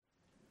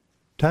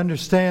To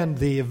understand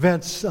the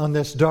events on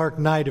this dark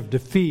night of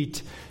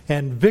defeat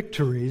and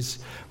victories,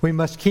 we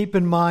must keep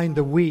in mind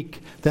the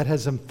week that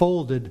has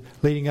unfolded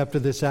leading up to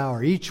this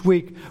hour. Each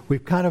week, we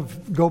kind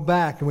of go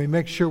back and we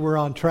make sure we're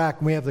on track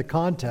and we have the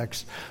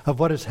context of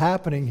what is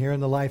happening here in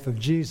the life of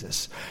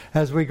Jesus.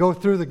 As we go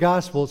through the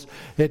Gospels,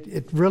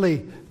 it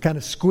really kind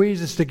of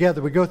squeezes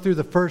together. We go through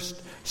the first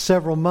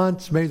several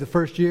months, maybe the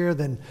first year,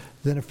 then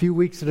a few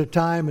weeks at a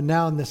time, and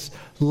now in this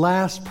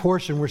last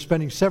portion, we're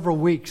spending several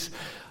weeks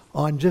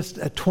on just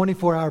a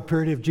 24-hour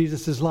period of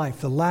Jesus'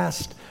 life, the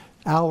last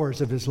hours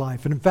of his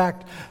life. And in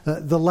fact,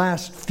 the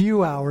last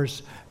few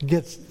hours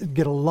get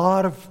a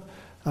lot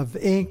of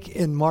ink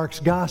in Mark's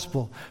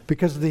gospel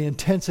because of the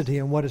intensity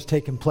and what has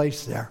taken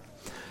place there.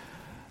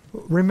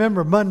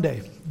 Remember,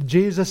 Monday,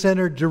 Jesus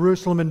entered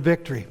Jerusalem in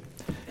victory.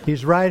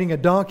 He's riding a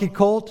donkey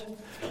colt.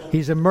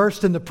 He's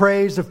immersed in the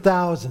praise of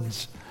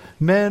thousands,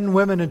 men,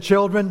 women, and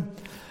children.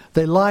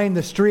 They line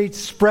the streets,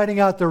 spreading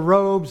out their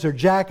robes, their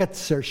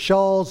jackets, their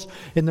shawls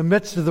in the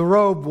midst of the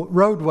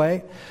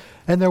roadway,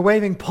 and they're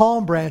waving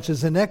palm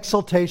branches in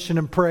exultation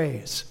and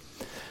praise.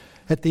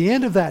 At the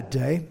end of that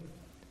day,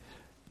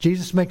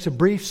 Jesus makes a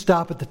brief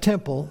stop at the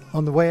temple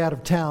on the way out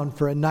of town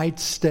for a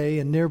night's stay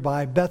in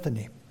nearby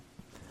Bethany.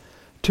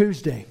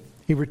 Tuesday,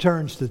 he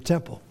returns to the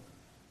temple.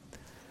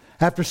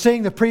 After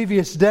seeing the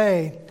previous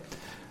day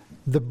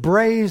the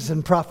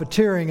brazen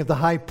profiteering of the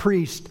high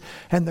priest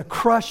and the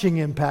crushing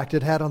impact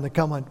it had on the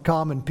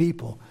common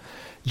people,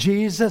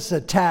 Jesus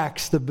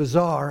attacks the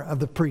bazaar of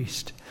the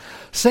priest,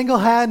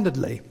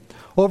 single-handedly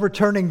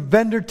overturning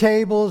vendor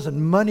tables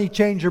and money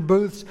changer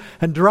booths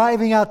and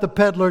driving out the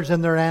peddlers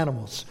and their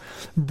animals.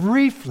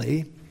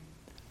 Briefly,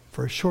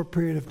 for a short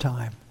period of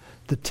time,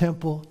 the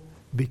temple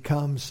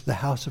becomes the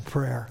house of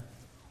prayer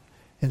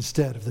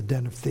instead of the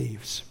den of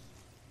thieves.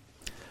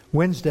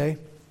 Wednesday,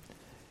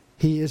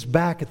 he is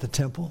back at the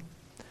temple,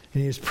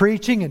 and he is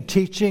preaching and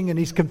teaching, and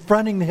he's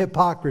confronting the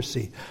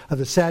hypocrisy of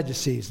the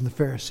Sadducees and the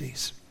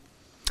Pharisees.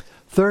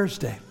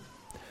 Thursday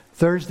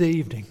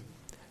evening,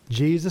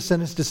 Jesus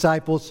and his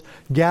disciples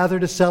gather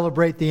to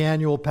celebrate the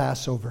annual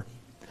Passover.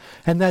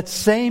 And that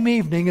same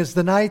evening is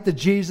the night that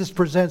Jesus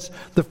presents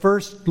the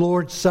first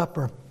Lord's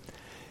Supper.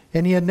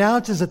 And he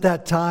announces at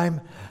that time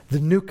the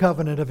new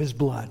covenant of his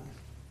blood.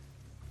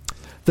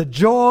 The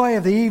joy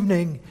of the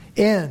evening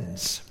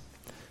ends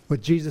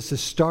with Jesus'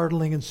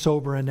 startling and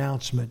sober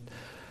announcement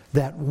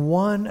that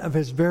one of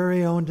his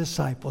very own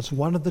disciples,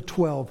 one of the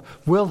 12,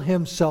 will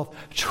himself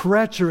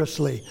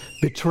treacherously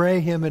betray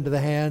him into the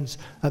hands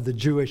of the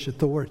Jewish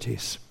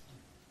authorities.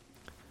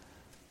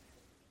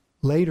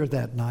 Later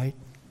that night,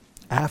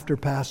 after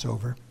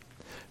Passover,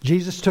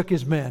 Jesus took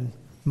his men,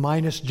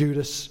 minus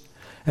Judas,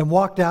 and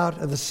walked out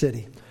of the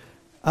city,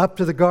 up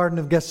to the Garden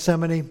of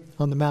Gethsemane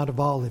on the Mount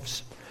of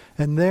Olives.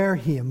 And there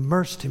he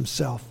immersed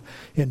himself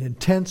in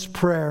intense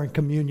prayer and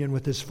communion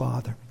with his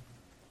Father.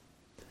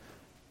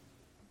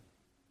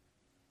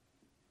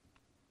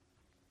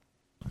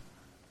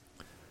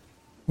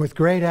 With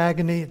great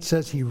agony, it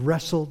says he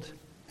wrestled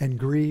and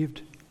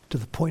grieved to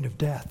the point of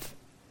death.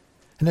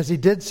 And as he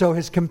did so,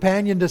 his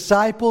companion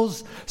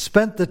disciples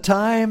spent the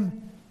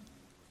time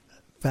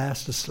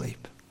fast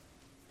asleep.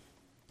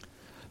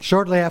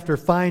 Shortly after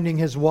finding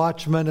his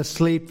watchman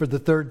asleep for the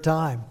third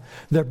time,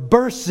 there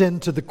bursts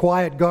into the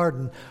quiet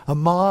garden a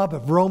mob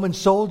of Roman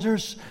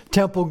soldiers,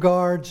 temple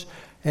guards,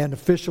 and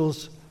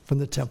officials from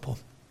the temple.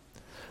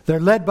 They're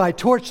led by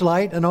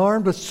torchlight and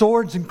armed with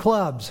swords and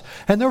clubs.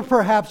 And there were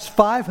perhaps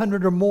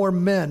 500 or more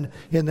men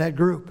in that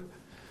group.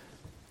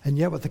 And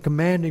yet with a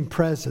commanding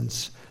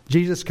presence,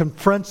 Jesus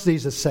confronts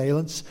these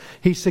assailants.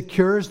 He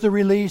secures the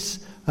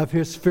release of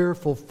his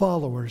fearful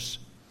followers.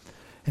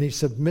 And he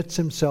submits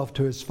himself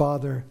to his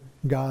Father,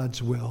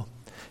 God's will.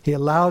 He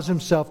allows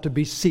himself to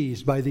be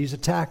seized by these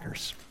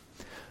attackers.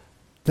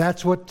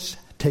 That's what's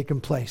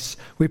taken place.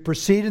 We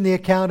proceed in the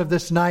account of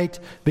this night,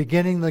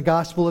 beginning the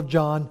Gospel of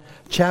John,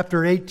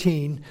 chapter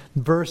 18,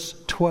 verse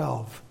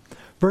 12.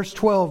 Verse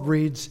 12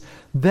 reads,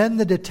 "Then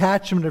the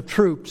detachment of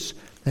troops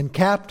and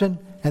captain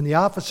and the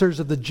officers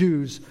of the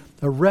Jews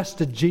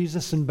arrested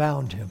Jesus and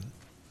bound him."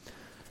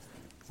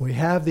 We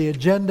have the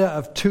agenda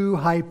of two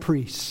high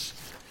priests,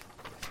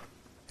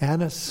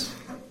 Annas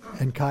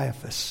and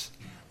Caiaphas.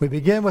 We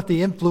begin with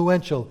the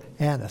influential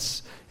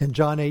Annas in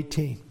John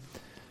 18.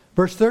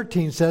 Verse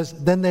 13 says,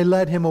 "Then they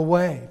led him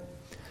away."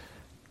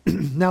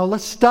 Now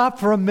let's stop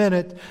for a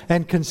minute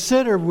and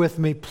consider with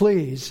me,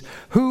 please,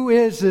 who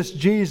is this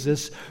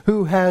Jesus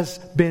who has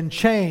been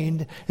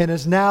chained and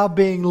is now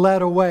being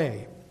led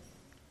away?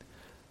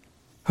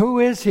 Who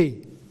is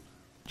he?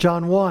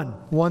 John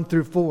 1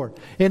 through 4.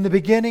 "In the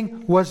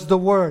beginning was the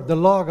Word," the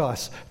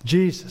Logos,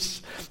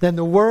 Jesus. "Then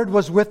the Word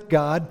was with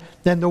God,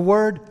 then the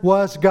Word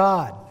was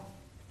God.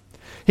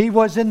 He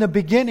was in the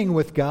beginning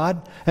with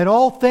God, and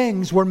all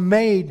things were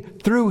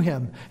made through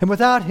him. And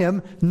without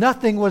him,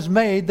 nothing was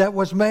made that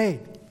was made.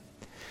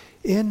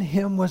 In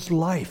him was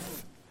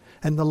life,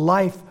 and the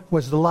life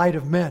was the light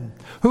of men."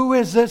 Who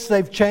is this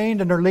they've chained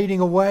and are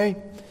leading away?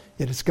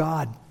 It is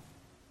God.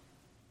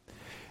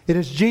 It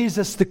is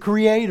Jesus, the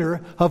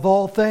creator of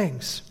all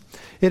things.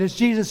 It is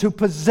Jesus who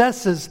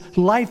possesses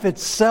life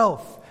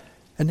itself.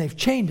 And they've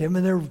chained him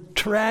and they're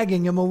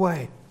dragging him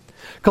away.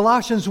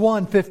 Colossians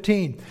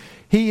 1:15.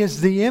 He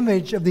is the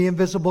image of the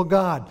invisible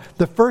God,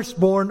 the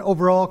firstborn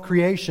over all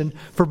creation.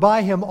 For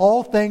by him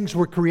all things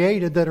were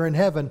created that are in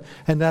heaven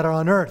and that are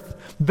on earth,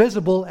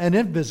 visible and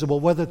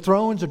invisible, whether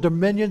thrones or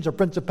dominions or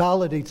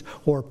principalities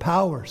or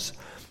powers.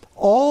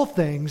 All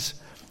things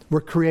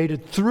were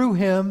created through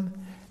him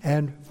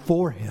and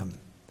for him.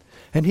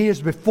 And he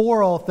is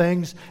before all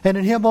things, and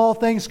in him all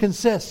things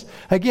consist.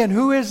 Again,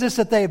 who is this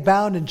that they have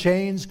bound in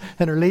chains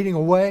and are leading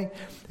away?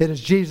 It is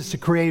Jesus, the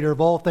creator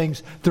of all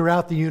things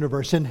throughout the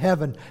universe, in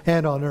heaven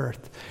and on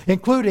earth,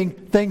 including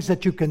things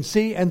that you can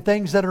see and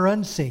things that are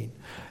unseen.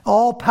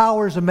 All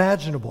powers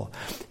imaginable.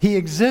 He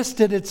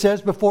existed, it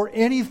says, before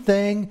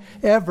anything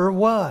ever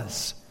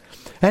was.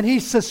 And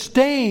he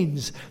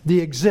sustains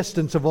the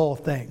existence of all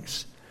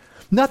things.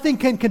 Nothing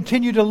can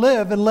continue to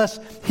live unless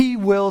he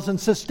wills and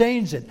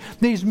sustains it.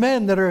 These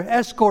men that are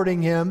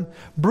escorting him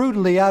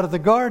brutally out of the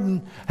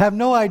garden have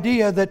no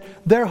idea that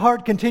their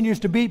heart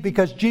continues to beat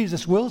because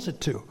Jesus wills it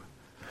to.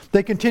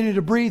 They continue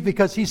to breathe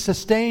because he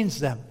sustains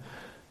them.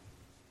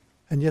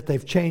 And yet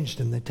they've changed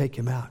him. They take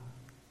him out.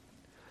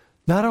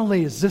 Not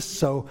only is this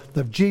so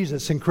of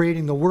Jesus in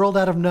creating the world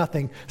out of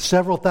nothing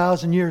several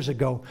thousand years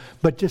ago,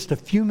 but just a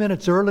few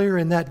minutes earlier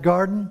in that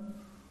garden,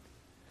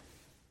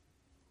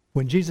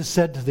 when Jesus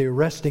said to the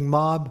arresting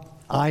mob,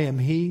 "I am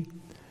he,"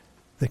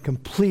 the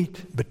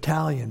complete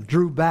battalion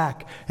drew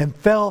back and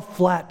fell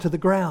flat to the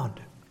ground.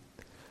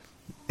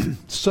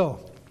 So,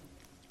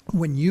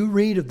 when you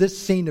read of this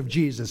scene of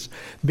Jesus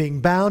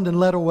being bound and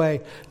led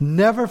away,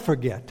 never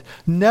forget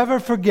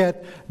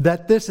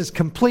that this is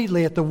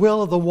completely at the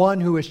will of the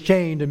one who is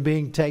chained and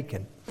being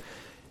taken.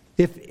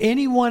 If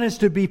anyone is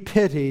to be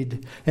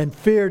pitied and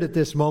feared at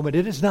this moment,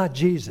 it is not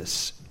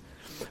Jesus,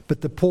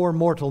 but the poor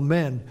mortal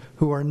men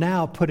who are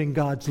now putting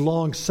God's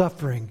long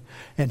suffering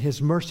and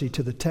his mercy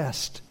to the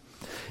test.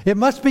 It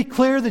must be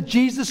clear that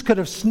Jesus could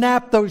have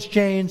snapped those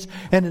chains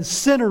and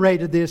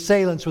incinerated the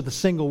assailants with a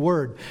single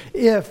word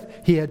if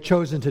he had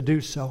chosen to do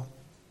so.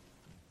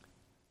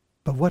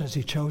 But what has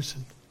he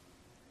chosen?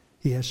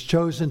 He has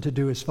chosen to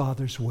do his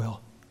Father's will.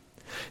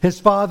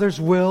 His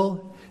Father's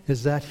will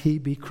is that he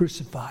be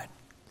crucified.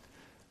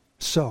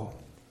 So,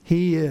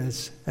 he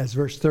is, as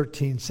verse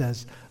 13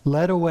 says,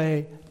 led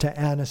away to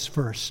Annas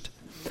first.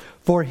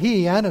 For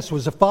he, Annas,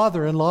 was a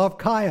father-in-law of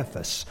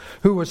Caiaphas,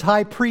 who was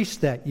high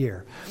priest that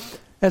year.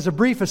 As a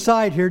brief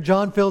aside here,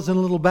 John fills in a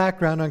little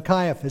background on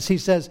Caiaphas. He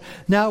says,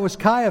 now it was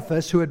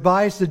Caiaphas who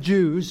advised the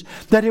Jews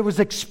that it was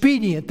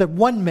expedient that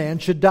one man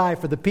should die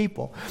for the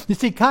people. You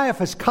see,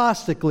 Caiaphas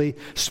caustically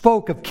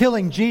spoke of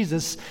killing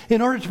Jesus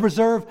in order to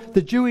preserve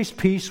the Jewish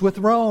peace with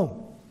Rome.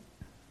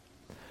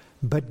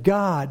 But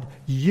God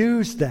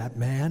used that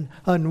man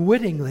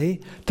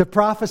unwittingly to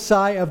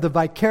prophesy of the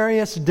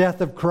vicarious death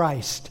of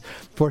Christ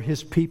for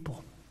his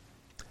people,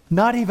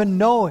 not even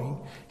knowing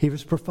he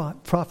was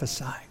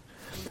prophesying.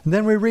 And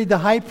then we read the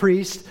high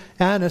priest,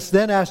 Annas,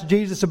 then asked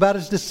Jesus about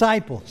his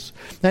disciples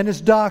and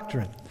his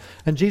doctrine.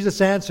 And Jesus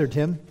answered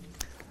him,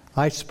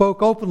 I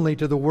spoke openly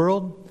to the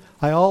world.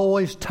 I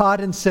always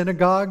taught in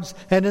synagogues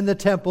and in the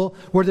temple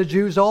where the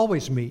Jews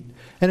always meet.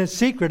 And in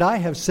secret I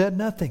have said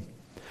nothing.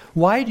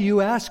 Why do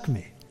you ask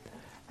me?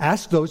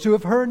 Ask those who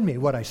have heard me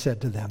what I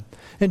said to them.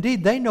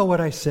 Indeed, they know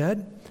what I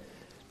said.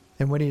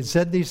 And when he had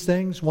said these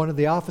things, one of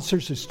the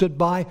officers who stood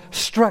by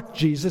struck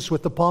Jesus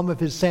with the palm of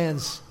his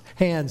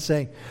hand,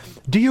 saying,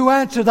 do you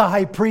answer the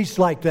high priest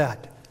like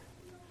that?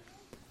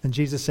 And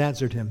Jesus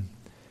answered him,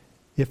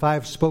 if I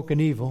have spoken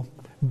evil,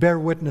 bear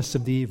witness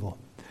of the evil.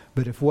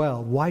 But if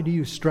well, why do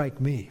you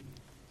strike me?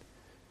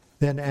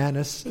 Then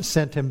Annas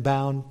sent him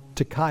bound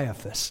to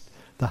Caiaphas,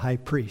 the high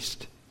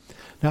priest.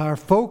 Now our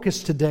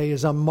focus today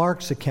is on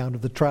Mark's account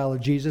of the trial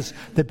of Jesus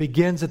that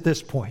begins at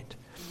this point.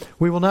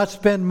 We will not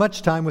spend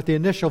much time with the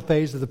initial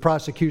phase of the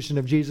prosecution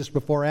of Jesus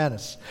before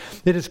Annas.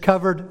 It is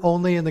covered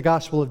only in the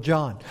Gospel of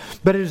John.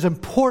 But it is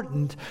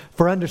important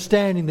for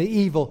understanding the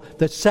evil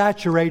that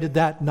saturated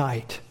that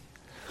night.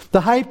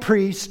 The high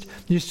priest,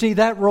 you see,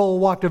 that role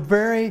walked a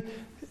very,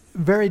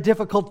 very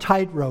difficult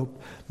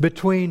tightrope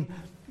between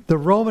the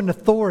Roman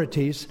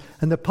authorities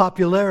and the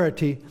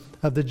popularity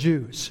of the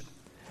Jews.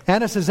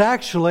 Annas is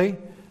actually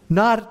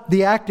not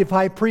the active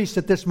high priest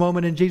at this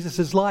moment in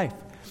Jesus' life.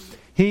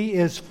 He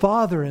is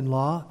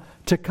father-in-law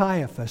to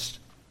Caiaphas,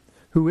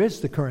 who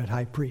is the current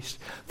high priest.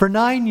 For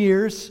 9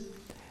 years,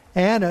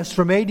 Annas,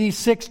 from AD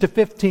 6 to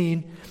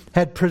 15,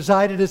 had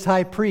presided as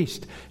high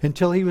priest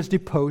until he was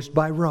deposed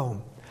by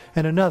Rome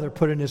and another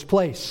put in his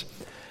place.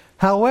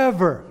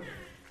 However,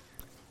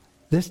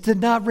 this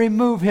did not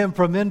remove him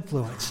from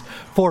influence,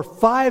 for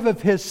 5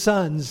 of his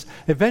sons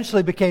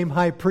eventually became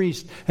high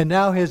priests, and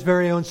now his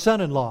very own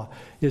son-in-law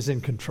is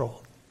in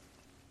control.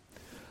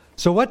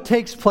 So what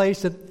takes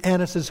place at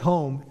Annas'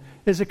 home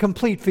is a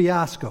complete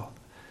fiasco.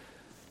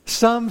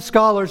 Some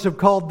scholars have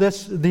called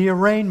this the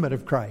arraignment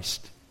of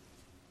Christ.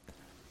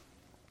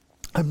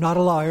 I'm not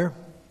a lawyer.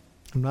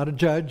 I'm not a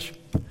judge.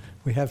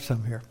 We have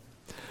some here.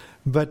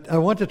 But I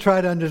want to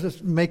try to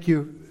make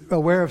you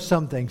aware of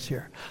some things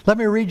here. Let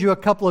me read you a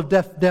couple of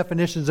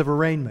definitions of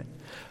arraignment.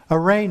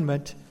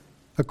 Arraignment,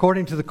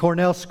 according to the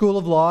Cornell School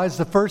of Law, is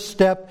the first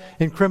step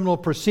in criminal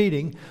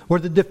proceeding where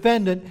the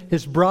defendant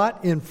is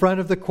brought in front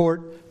of the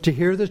court to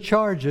hear the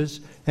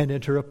charges and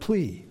enter a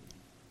plea.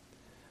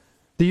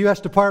 The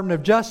U.S. Department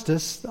of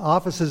Justice,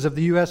 offices of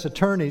the U.S.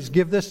 attorneys,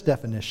 give this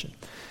definition.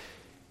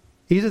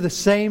 Either the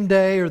same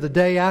day or the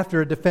day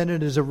after a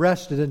defendant is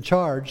arrested and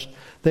charged,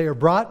 they are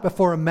brought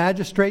before a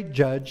magistrate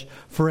judge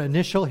for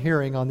initial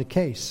hearing on the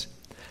case.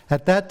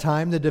 At that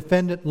time, the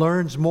defendant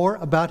learns more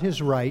about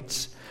his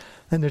rights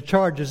and the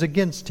charges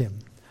against him.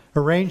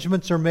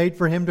 Arrangements are made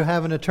for him to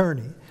have an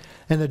attorney,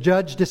 and the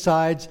judge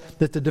decides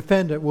that the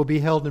defendant will be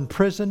held in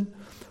prison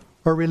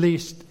or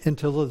released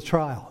until the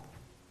trial.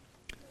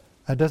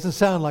 That doesn't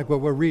sound like what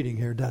we're reading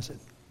here, does it?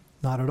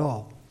 Not at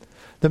all.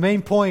 The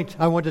main point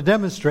I want to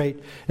demonstrate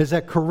is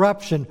that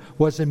corruption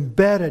was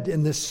embedded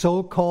in this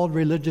so-called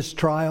religious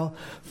trial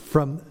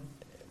from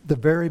the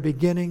very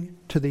beginning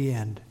to the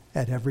end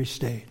at every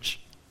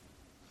stage.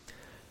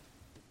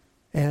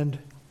 And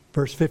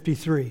verse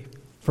 53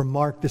 from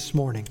Mark this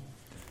morning.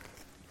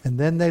 And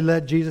then they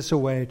led Jesus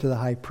away to the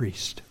high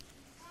priest.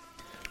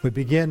 We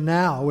begin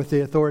now with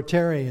the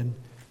authoritarian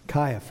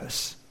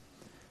Caiaphas.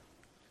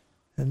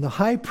 And the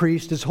high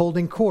priest is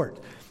holding court.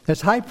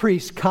 As high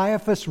priest,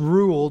 Caiaphas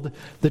ruled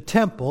the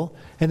temple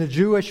and the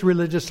Jewish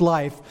religious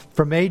life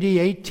from AD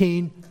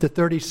 18 to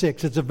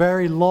 36. It's a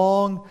very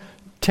long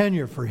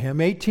tenure for him,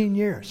 18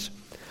 years.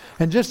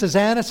 And just as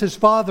Annas, his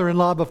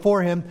father-in-law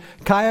before him,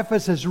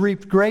 Caiaphas has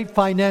reaped great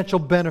financial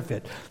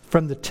benefit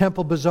from the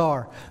temple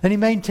bazaar. And he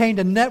maintained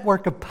a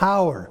network of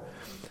power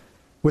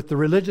with the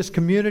religious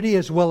community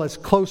as well as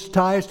close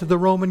ties to the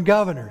Roman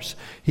governors.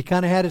 He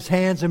kind of had his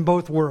hands in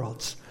both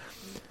worlds.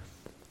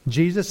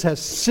 Jesus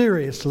has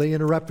seriously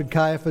interrupted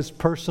Caiaphas'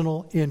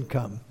 personal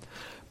income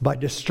by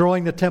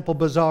destroying the temple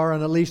bazaar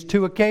on at least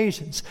 2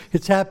 occasions.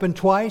 It's happened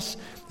twice,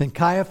 and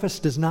Caiaphas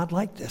does not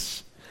like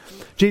this.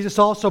 Jesus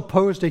also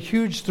posed a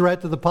huge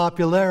threat to the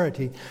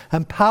popularity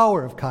and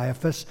power of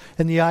Caiaphas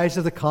in the eyes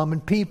of the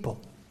common people.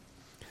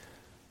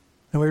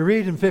 And we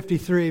read in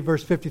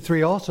verse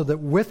 53 also that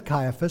with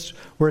Caiaphas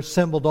were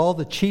assembled all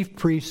the chief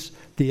priests,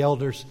 the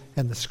elders,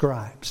 and the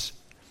scribes.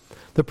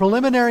 The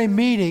preliminary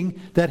meeting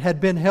that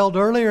had been held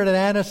earlier at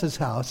Annas'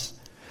 house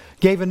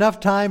gave enough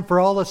time for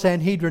all the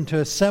Sanhedrin to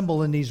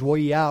assemble in these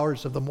wee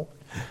hours of the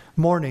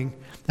morning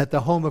at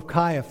the home of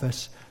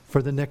Caiaphas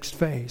for the next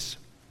phase.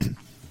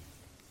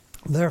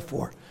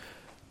 Therefore,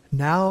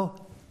 now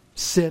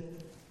sit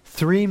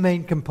 3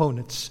 main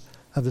components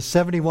of the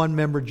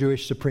 71-member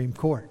Jewish Supreme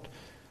Court,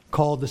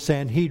 called the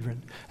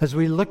Sanhedrin. As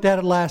we looked at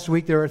it last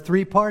week, there are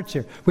 3 parts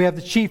here. We have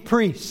the chief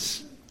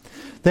priests.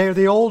 They are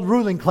the old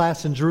ruling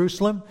class in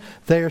Jerusalem.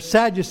 They are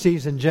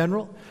Sadducees in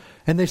general,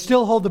 and they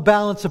still hold the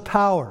balance of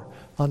power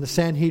on the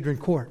Sanhedrin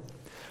court.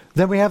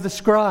 Then we have the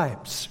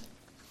scribes.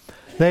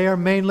 They are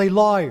mainly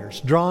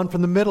lawyers, drawn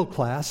from the middle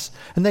class,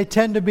 and they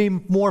tend to be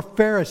more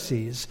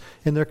Pharisees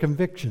in their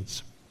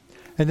convictions.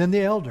 And then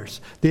the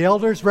elders. The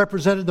elders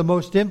represented the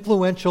most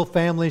influential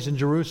families in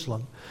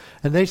Jerusalem,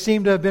 and they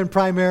seem to have been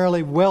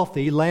primarily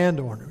wealthy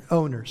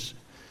landowners.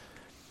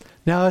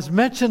 Now, as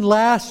mentioned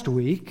last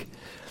week,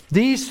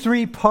 these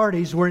 3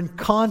 parties were in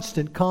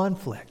constant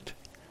conflict.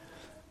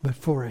 But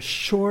for a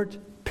short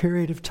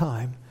period of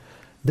time,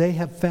 they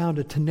have found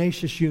a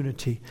tenacious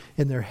unity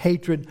in their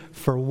hatred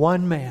for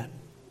one man.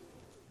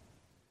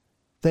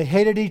 They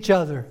hated each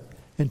other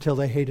until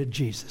they hated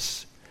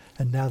Jesus.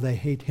 And now they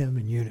hate him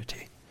in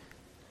unity.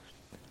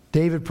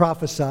 David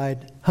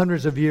prophesied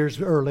hundreds of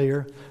years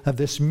earlier of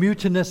this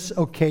mutinous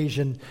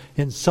occasion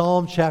in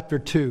Psalm chapter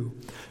 2.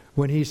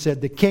 When he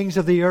said, the kings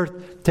of the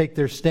earth take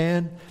their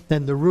stand,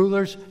 then the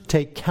rulers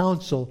take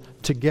counsel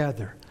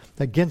together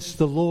against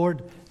the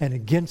Lord and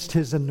against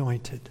his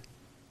anointed.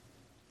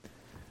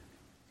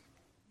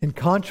 In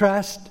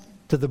contrast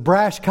to the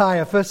brash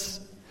Caiaphas,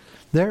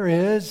 there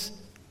is,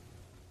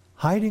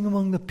 hiding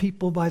among the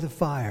people by the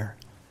fire,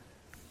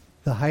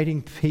 the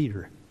hiding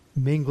Peter,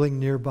 mingling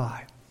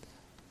nearby.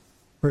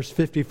 Verse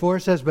 54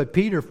 says, but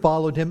Peter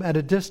followed him at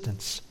a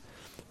distance,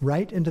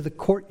 right into the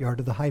courtyard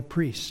of the high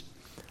priest.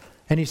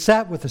 And he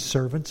sat with the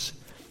servants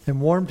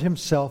and warmed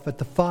himself at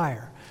the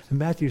fire. And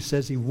Matthew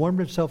says he warmed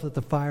himself at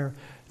the fire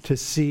to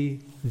see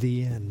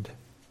the end.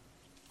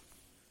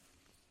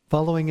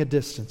 Following a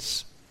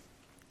distance.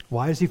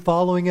 Why is he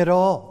following at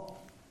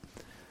all?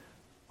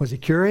 Was he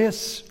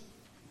curious?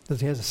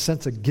 Does he have a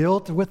sense of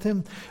guilt with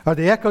him? Are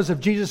the echoes of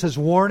Jesus'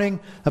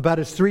 warning about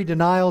his 3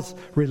 denials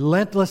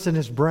relentless in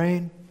his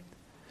brain?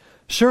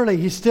 Surely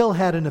he still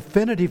had an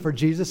affinity for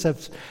Jesus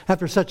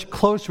after such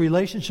close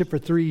relationship for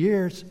 3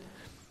 years.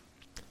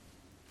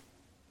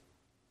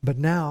 But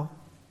now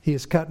he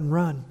is cut and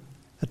run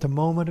at the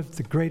moment of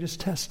the greatest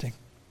testing.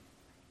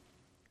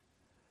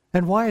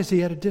 And why is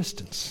he at a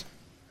distance?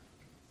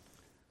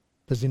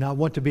 Does he not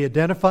want to be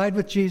identified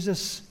with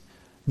Jesus?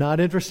 Not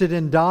interested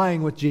in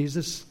dying with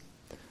Jesus?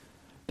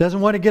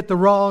 Doesn't want to get the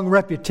wrong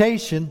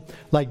reputation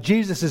like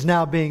Jesus is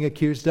now being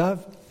accused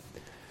of?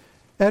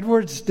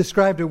 Edwards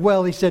described it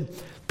well. He said,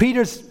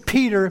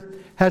 Peter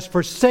has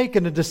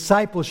forsaken a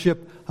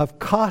discipleship of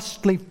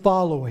costly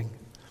following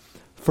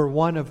for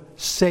one of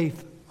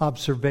safe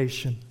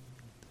observation.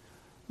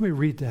 Let me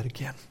read that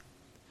again.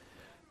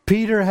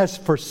 Peter has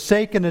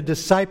forsaken a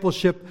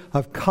discipleship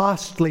of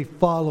costly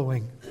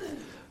following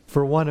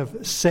for one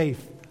of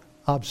safe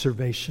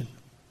observation.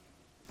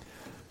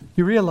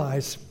 You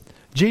realize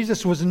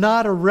Jesus was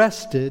not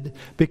arrested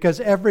because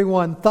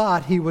everyone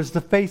thought he was the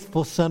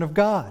faithful Son of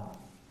God.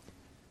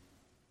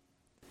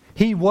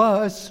 He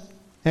was,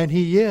 and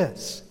he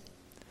is.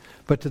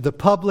 But to the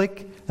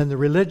public and the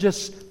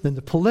religious and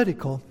the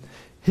political,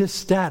 his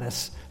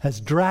status has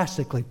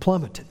drastically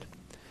plummeted.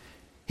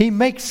 He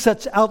makes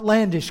such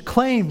outlandish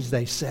claims,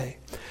 they say.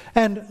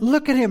 And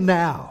look at him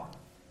now.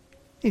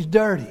 He's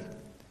dirty.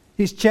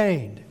 He's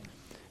chained.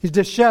 He's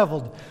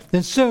disheveled.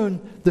 And soon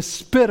the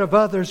spit of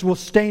others will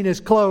stain his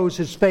clothes,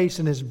 his face,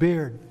 and his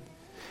beard.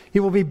 He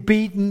will be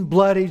beaten,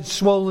 bloodied,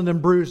 swollen, and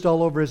bruised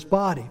all over his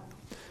body.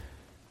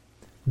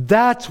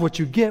 That's what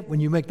you get when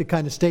you make the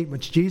kind of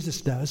statements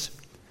Jesus does.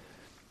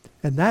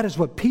 And that is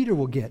what Peter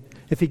will get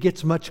if he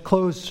gets much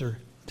closer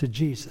to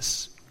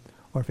Jesus,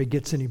 or if he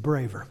gets any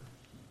braver.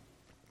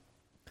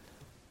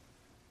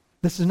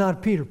 This is not a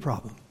Peter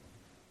problem.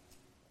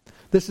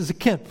 This is a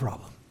Kent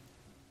problem.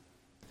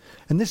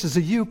 And this is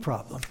a you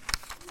problem.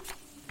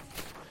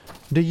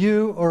 Do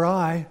you or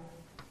I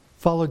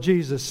follow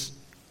Jesus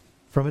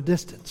from a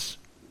distance?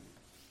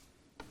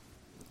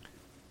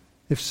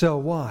 If so,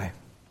 why?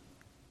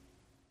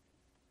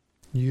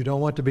 You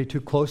don't want to be too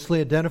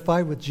closely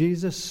identified with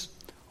Jesus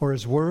or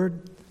His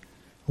Word.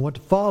 I want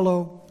to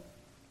follow,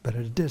 but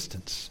at a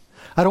distance.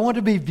 I don't want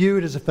to be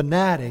viewed as a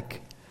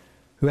fanatic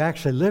who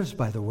actually lives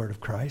by the Word of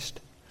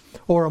Christ,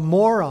 or a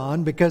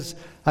moron because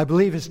I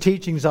believe his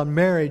teachings on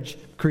marriage,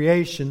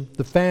 creation,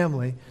 the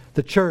family,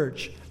 the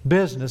church,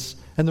 business,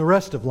 and the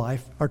rest of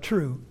life are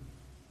true.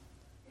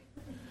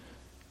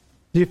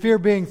 Do you fear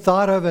being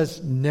thought of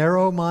as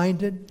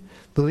narrow-minded,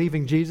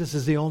 believing Jesus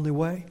is the only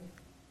way?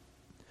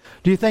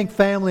 Do you think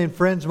family and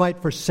friends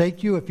might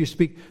forsake you if you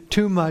speak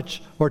too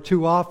much or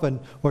too often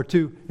or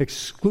too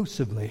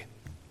exclusively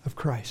of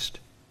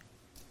Christ?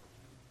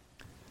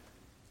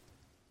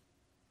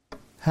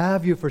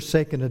 Have you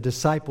forsaken a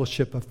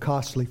discipleship of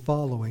costly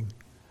following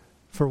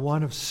for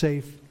one of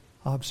safe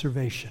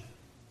observation?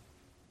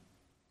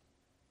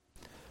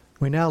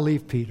 We now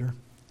leave Peter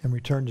and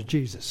return to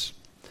Jesus.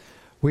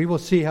 We will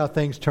see how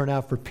things turn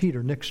out for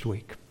Peter next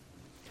week.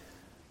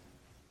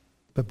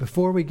 But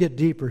before we get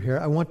deeper here,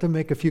 I want to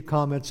make a few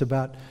comments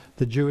about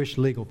the Jewish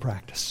legal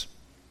practice.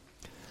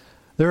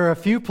 There are a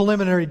few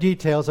preliminary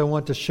details I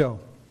want to show.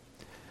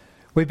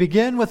 We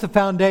begin with the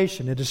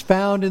foundation. It is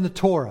found in the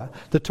Torah.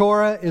 The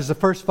Torah is the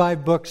first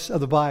 5 books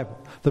of the Bible,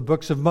 the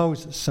books of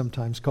Moses,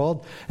 sometimes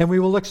called. And we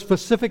will look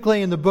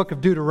specifically in the book of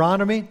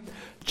Deuteronomy,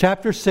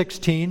 chapter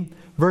 16,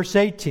 verse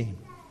 18.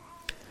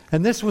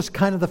 And this was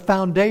kind of the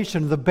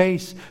foundation, the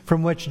base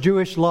from which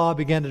Jewish law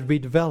began to be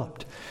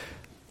developed.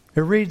 It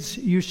reads,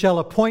 "You shall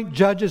appoint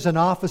judges and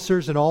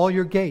officers in all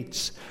your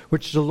gates,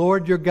 which the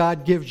Lord your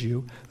God gives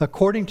you,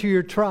 according to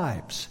your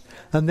tribes,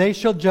 and they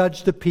shall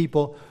judge the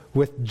people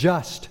with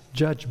just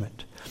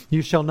judgment.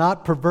 You shall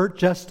not pervert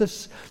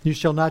justice, you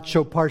shall not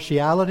show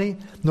partiality,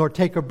 nor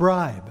take a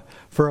bribe,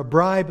 for a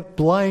bribe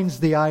blinds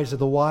the eyes of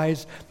the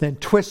wise,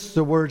 and twists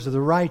the words of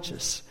the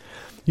righteous.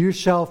 You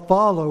shall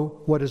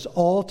follow what is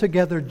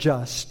altogether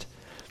just,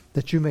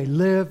 that you may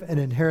live and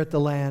inherit the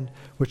land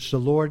which the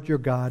Lord your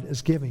God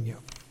is giving you."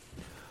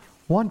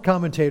 One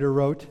commentator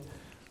wrote,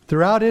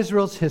 "Throughout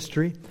Israel's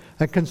history,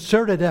 a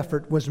concerted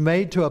effort was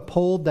made to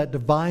uphold that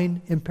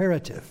divine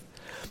imperative.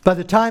 By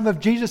the time of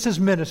Jesus'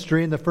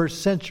 ministry in the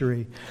first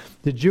century,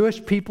 the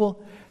Jewish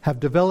people have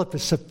developed a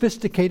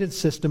sophisticated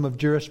system of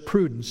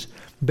jurisprudence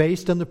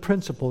based on the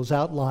principles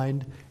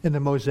outlined in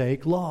the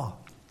Mosaic Law."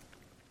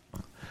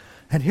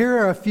 And here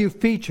are a few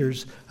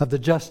features of the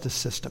justice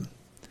system.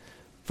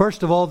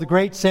 First of all, the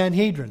Great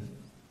Sanhedrin.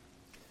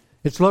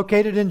 It's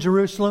located in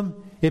Jerusalem.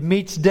 It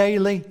meets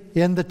daily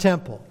in the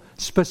temple,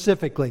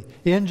 specifically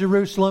in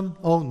Jerusalem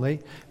only,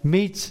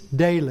 meets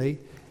daily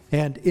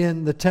and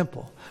in the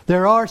temple.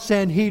 There are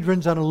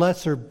Sanhedrins on a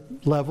lesser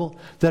level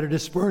that are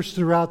dispersed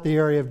throughout the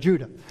area of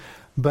Judah,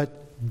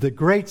 but the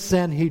Great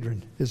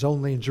Sanhedrin is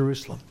only in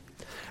Jerusalem.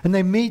 And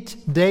they meet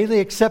daily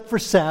except for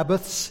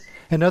Sabbaths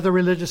and other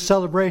religious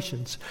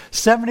celebrations.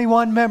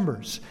 71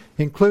 members,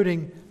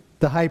 including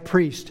the high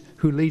priest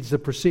who leads the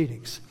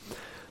proceedings.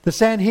 The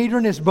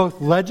Sanhedrin is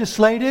both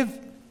legislative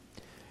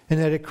in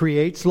that it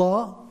creates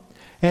law,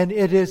 and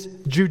it is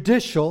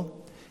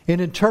judicial in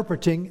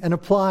interpreting and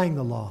applying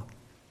the law.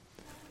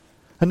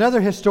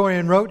 Another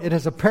historian wrote, "It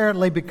has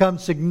apparently become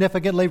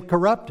significantly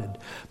corrupted,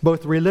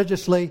 both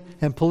religiously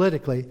and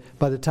politically,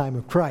 by the time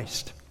of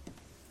Christ."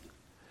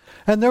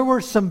 And there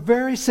were some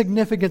very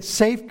significant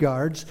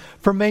safeguards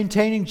for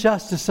maintaining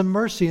justice and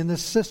mercy in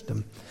this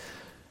system.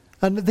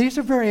 And these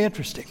are very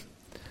interesting.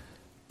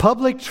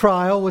 Public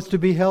trial was to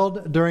be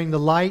held during the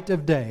light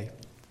of day,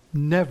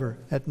 never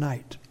at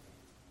night.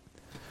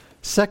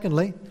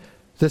 Secondly,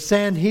 the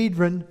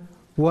Sanhedrin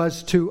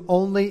was to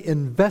only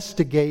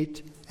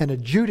investigate and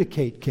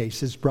adjudicate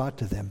cases brought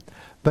to them,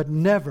 but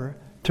never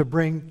to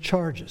bring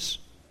charges.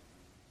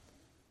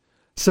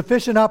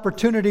 Sufficient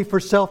opportunity for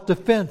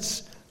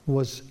self-defense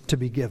was to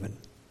be given.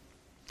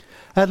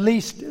 At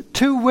least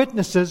 2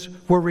 witnesses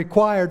were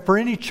required for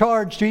any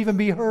charge to even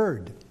be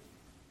heard.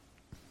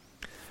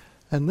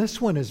 And this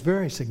one is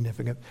very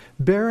significant.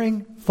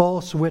 Bearing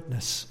false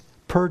witness,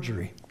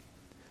 perjury.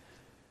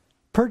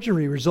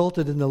 Perjury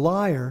resulted in the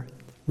liar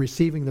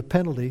receiving the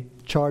penalty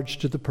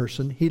charged to the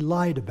person he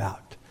lied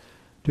about.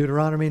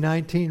 Deuteronomy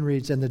 19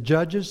 reads, "And the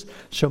judges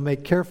shall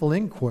make careful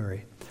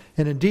inquiry.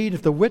 And indeed,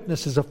 if the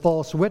witness is a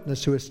false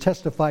witness who has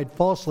testified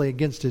falsely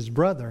against his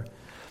brother,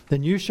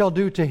 then you shall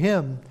do to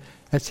him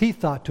as he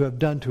thought to have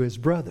done to his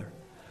brother.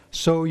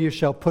 So you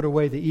shall put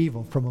away the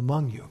evil from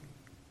among you."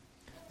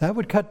 That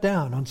would cut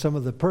down on some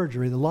of the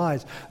perjury, the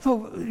lies.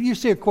 So you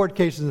see a court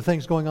cases and the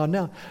things going on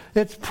now.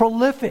 It's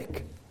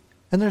prolific.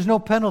 And there's no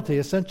penalty,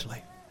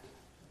 essentially.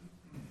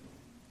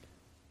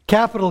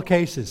 Capital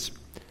cases.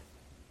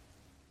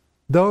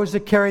 Those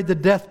that carried the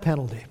death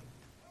penalty.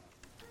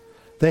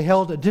 They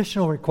held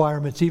additional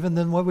requirements even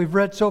than what we've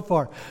read so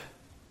far.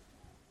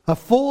 A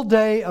full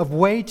day of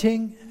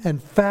waiting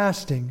and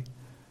fasting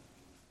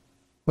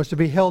was to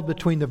be held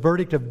between the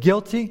verdict of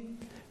guilty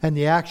and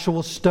the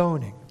actual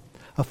stoning.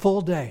 A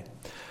full day.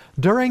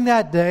 During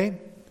that day,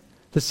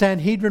 the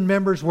Sanhedrin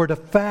members were to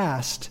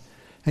fast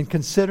and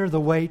consider the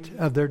weight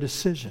of their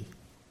decision.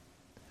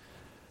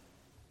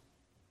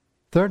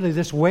 Thirdly,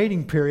 this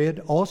waiting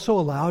period also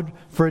allowed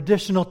for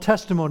additional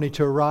testimony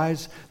to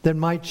arise that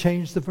might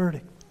change the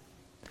verdict.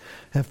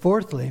 And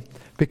fourthly,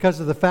 because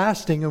of the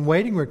fasting and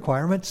waiting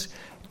requirements,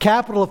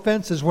 capital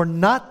offenses were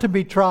not to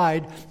be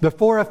tried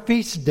before a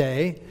feast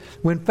day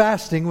when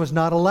fasting was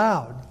not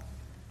allowed.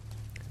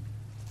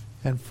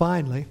 And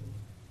finally,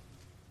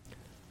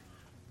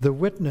 the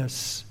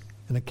witness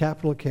in a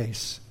capital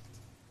case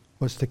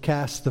was to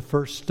cast the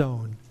first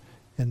stone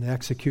in the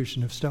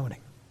execution of stoning.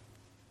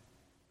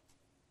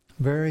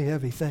 Very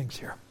heavy things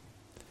here.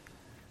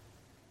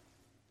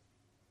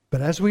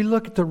 But as we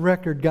look at the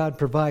record God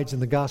provides in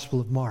the Gospel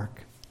of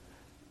Mark,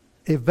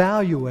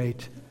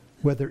 evaluate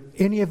whether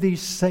any of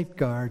these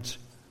safeguards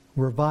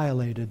were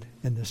violated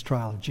in this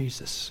trial of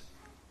Jesus.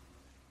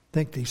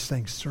 Think these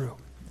things through.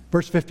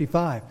 Verse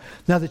 55.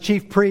 Now the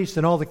chief priests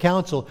and all the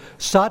council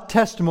sought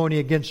testimony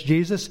against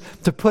Jesus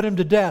to put him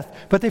to death,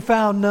 but they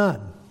found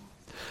none.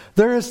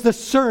 There is the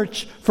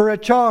search for a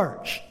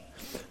charge.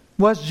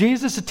 Was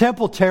Jesus a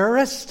temple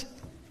terrorist?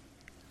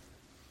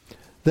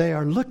 They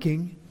are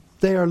looking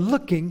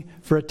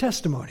for a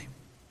testimony.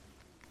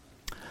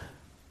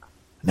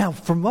 Now,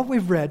 from what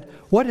we've read,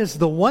 what is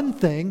the one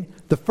thing,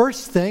 the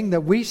first thing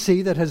that we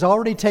see that has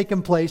already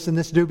taken place in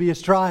this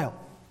dubious trial?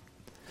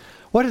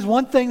 What is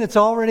one thing that's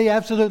already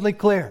absolutely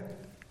clear?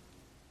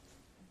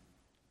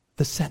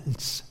 The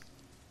sentence.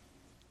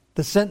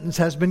 The sentence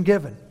has been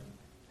given.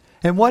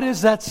 And what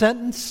is that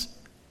sentence?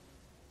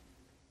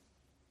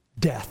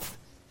 Death.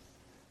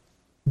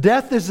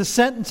 Death is the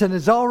sentence and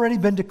has already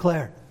been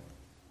declared.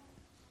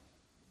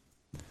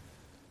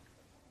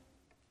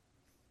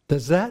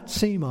 Does that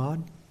seem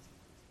odd?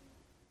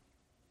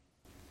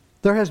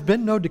 There has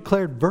been no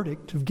declared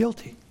verdict of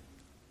guilty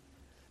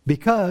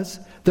because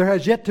there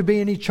has yet to be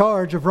any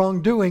charge of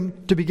wrongdoing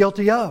to be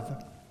guilty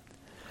of.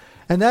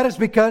 And that is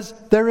because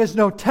there is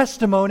no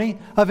testimony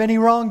of any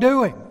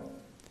wrongdoing.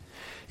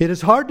 It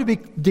is hard to be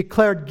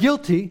declared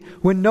guilty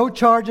when no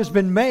charge has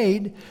been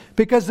made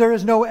because there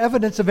is no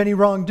evidence of any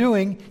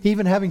wrongdoing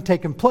even having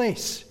taken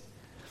place.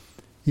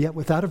 Yet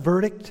without a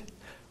verdict,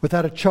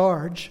 without a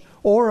charge,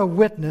 or a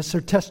witness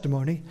or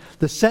testimony,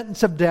 the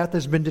sentence of death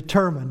has been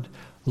determined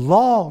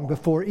long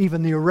before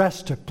even the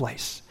arrest took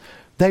place.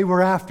 They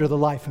were after the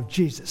life of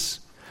Jesus.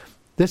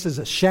 This is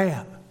a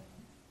sham.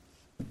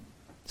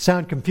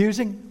 Sound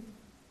confusing?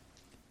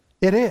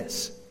 It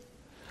is.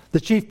 The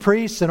chief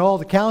priests and all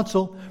the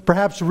council,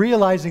 perhaps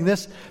realizing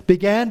this,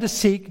 began to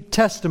seek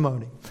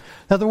testimony.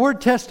 Now the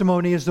word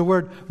testimony is the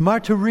word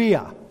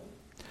martyria.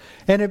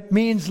 And it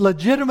means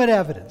legitimate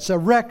evidence, a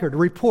record, a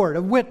report,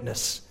 a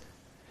witness.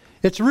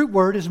 Its root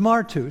word is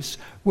martus,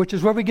 which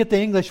is where we get the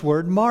English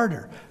word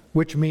martyr,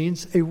 which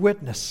means a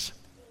witness.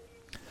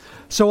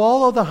 So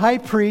although the high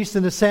priest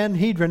and the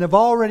Sanhedrin have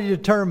already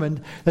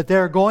determined that they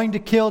are going to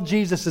kill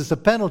Jesus as a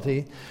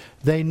penalty,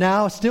 they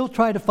now still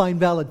try to find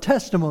valid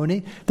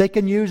testimony they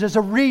can use as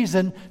a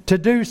reason to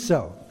do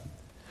so.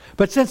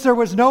 But since there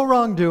was no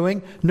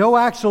wrongdoing, no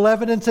actual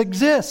evidence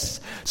exists.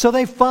 So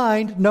they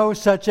find no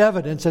such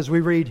evidence as we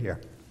read here.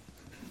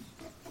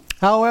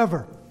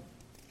 However,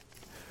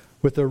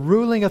 with a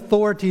ruling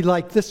authority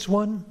like this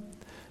one,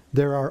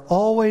 there are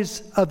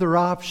always other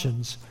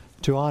options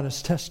to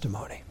honest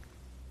testimony.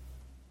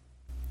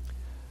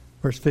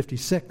 Verse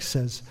 56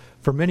 says,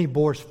 "For many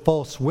bore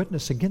false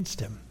witness against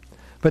him,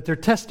 but their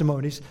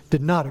testimonies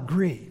did not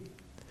agree.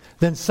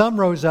 Then some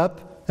rose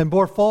up and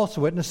bore false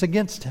witness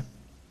against him.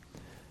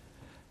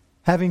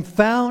 Having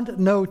found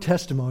no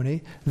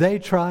testimony, they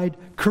tried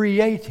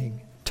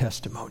creating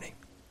testimony.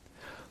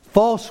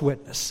 false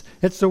witness.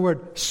 It's the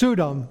word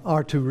pseudo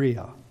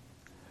martyria,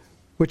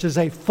 which is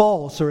a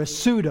false or a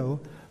pseudo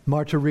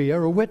martyria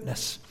or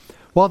witness.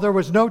 While there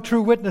was no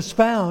true witness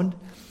found,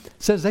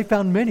 it says they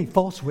found many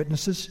false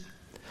witnesses.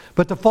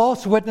 But the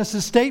false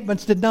witnesses'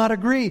 statements did not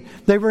agree.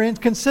 They were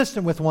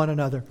inconsistent with one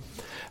another.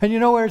 And you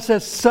know where it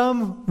says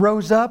some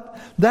rose up?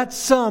 That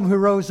some who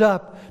rose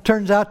up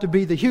turns out to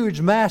be the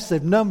huge,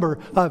 massive number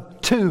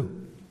of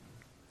 2,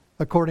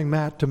 according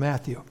to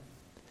Matthew.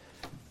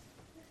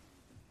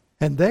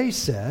 And they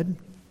said,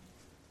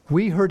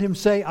 we heard him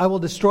say, I will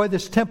destroy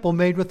this temple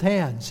made with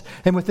hands,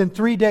 and within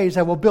 3 days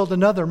I will build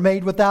another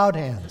made without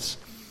hands.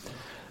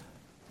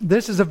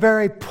 This is a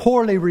very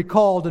poorly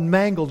recalled and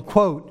mangled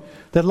quote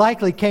that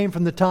likely came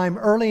from the time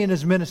early in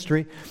his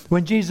ministry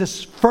when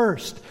Jesus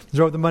first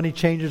drove the money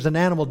changers and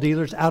animal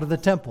dealers out of the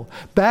temple.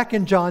 Back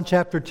in John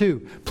chapter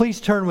 2. Please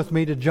turn with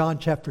me to John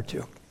chapter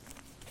 2.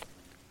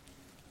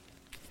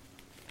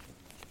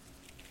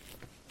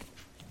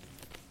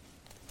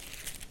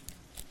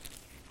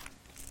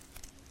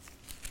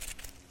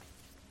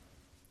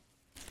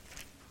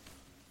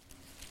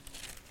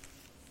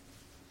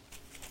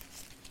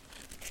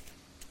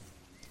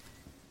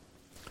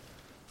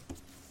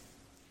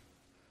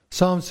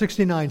 Psalm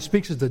 69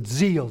 speaks of the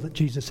zeal that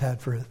Jesus had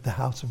for the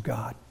house of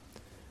God.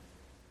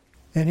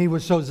 And he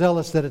was so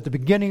zealous that at the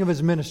beginning of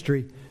his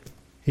ministry,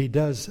 he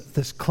does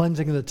this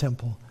cleansing of the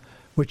temple,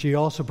 which he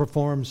also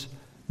performs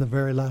the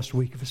very last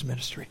week of his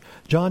ministry.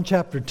 John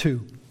chapter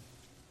 2,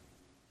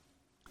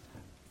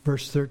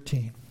 verse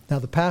 13. Now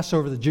the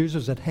Passover of the Jews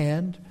was at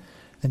hand,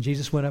 and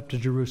Jesus went up to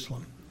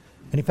Jerusalem.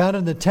 And he found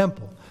in the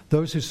temple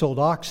those who sold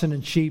oxen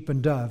and sheep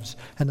and doves,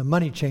 and the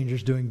money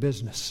changers doing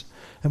business.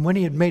 And when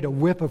he had made a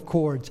whip of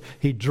cords,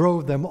 he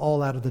drove them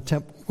all out of the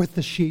temple with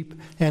the sheep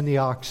and the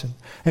oxen,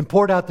 and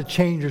poured out the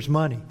changers'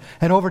 money,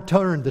 and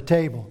overturned the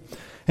table.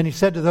 And he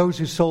said to those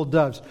who sold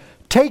doves,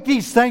 take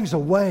these things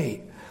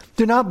away.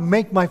 Do not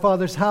make my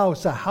Father's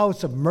house a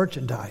house of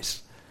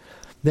merchandise.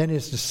 Then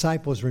his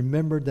disciples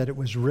remembered that it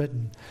was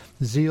written,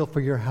 zeal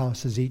for your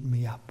house has eaten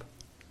me up.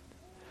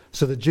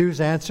 So the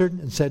Jews answered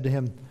and said to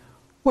him,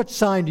 what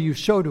sign do you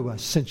show to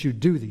us since you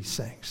do these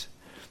things?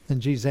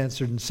 And Jesus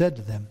answered and said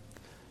to them,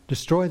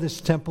 destroy this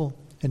temple,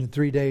 and in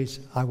 3 days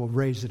I will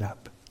raise it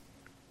up.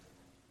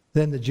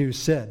 Then the Jews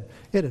said,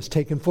 it has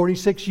taken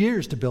 46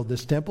 years to build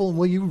this temple, and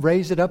will you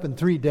raise it up in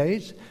 3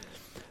 days?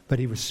 But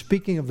he was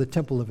speaking of the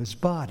temple of his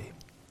body.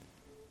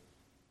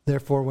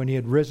 Therefore, when he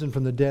had risen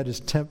from the dead, his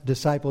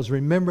disciples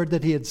remembered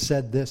that he had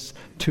said this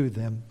to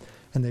them,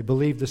 and they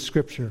believed the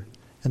scripture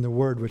and the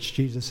word which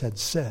Jesus had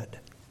said.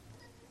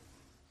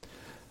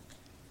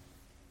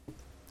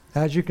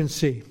 As you can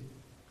see,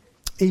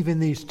 even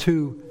these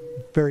 2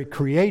 very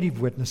creative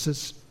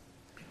witnesses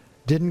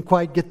didn't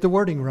quite get the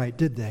wording right,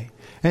 did they?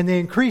 And they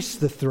increased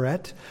the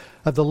threat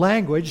of the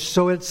language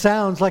so it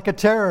sounds like a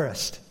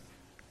terrorist.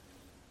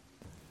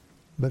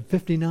 But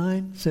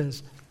 59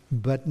 says,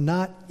 but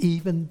not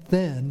even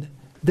then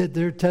did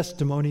their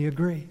testimony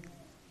agree.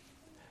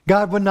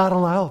 God would not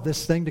allow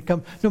this thing to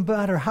come, no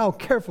matter how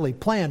carefully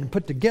planned and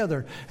put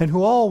together and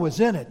who all was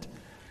in it.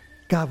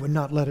 God would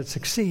not let it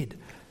succeed.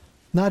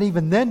 Not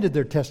even then did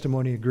their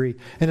testimony agree.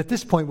 And at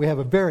this point, we have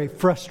a very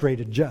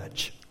frustrated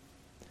judge.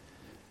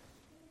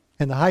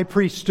 And the high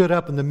priest stood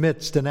up in the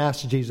midst and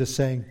asked Jesus,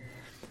 saying,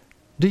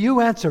 do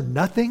you answer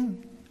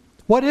nothing?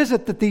 What is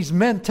it that these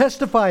men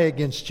testify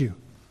against you?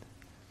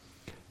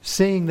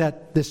 Seeing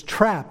that this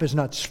trap is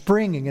not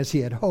springing as he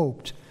had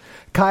hoped,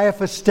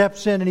 Caiaphas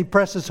steps in and he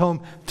presses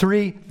home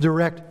 3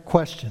 direct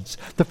questions.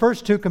 The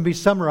first 2 can be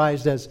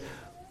summarized as,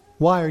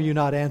 why are you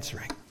not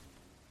answering?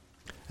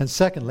 And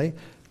secondly,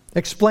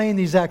 explain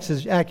these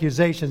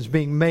accusations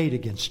being made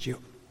against you.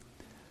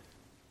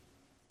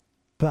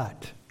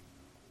 But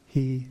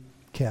he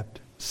kept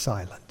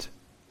silent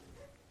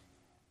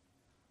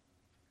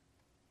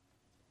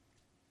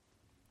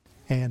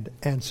and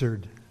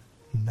answered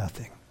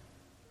nothing.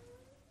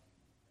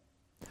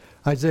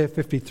 Isaiah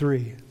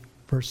 53,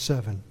 verse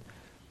 7,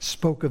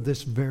 spoke of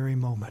this very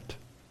moment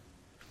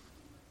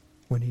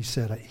when he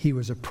said, he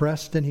was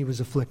oppressed and he was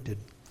afflicted,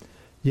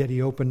 yet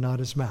he opened not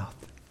his mouth.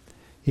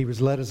 He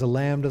was led as a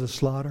lamb to the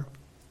slaughter,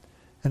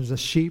 and as a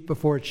sheep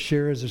before its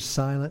shearers is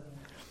silent,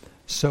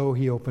 so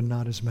he opened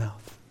not his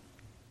mouth.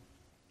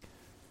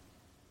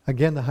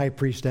 Again the high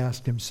priest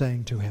asked him,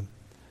 saying to him,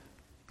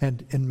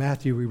 and in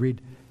Matthew we read,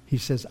 he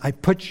says, I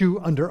put you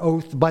under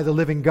oath by the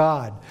living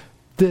God.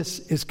 This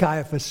is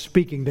Caiaphas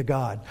speaking to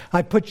God.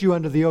 I put you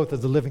under the oath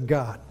of the living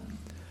God.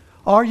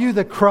 Are you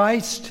the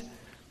Christ,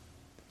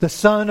 the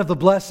Son of the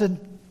Blessed?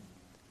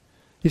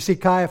 You see,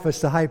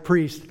 Caiaphas, the high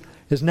priest,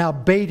 is now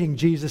baiting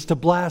Jesus to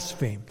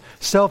blaspheme,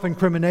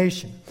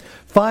 self-incrimination.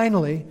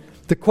 Finally,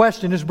 the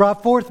question is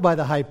brought forth by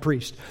the high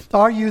priest.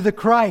 Are you the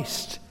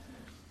Christ?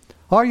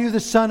 Are you the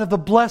Son of the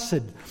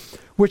Blessed?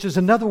 Which is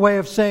another way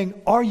of saying,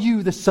 are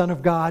you the Son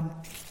of God?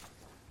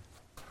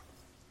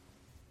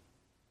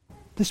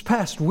 This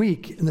past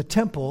week in the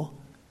temple,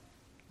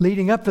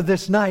 leading up to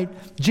this night,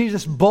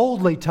 Jesus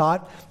boldly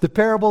taught the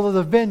parable of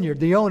the vineyard,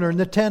 the owner and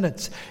the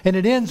tenants. And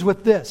it ends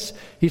with this.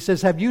 He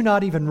says, have you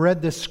not even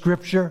read this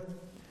scripture?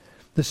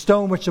 The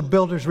stone which the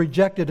builders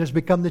rejected has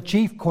become the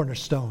chief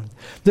cornerstone.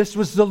 This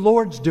was the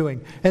Lord's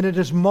doing, and it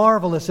is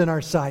marvelous in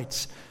our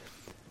sights.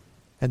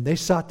 And they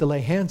sought to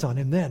lay hands on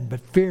him then, but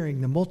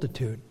fearing the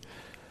multitude.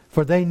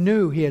 For they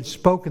knew he had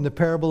spoken the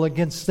parable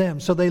against them.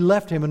 So they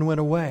left him and went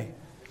away.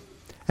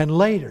 And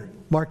later,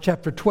 Mark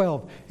chapter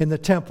 12, in the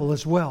temple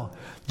as well,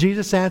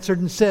 Jesus answered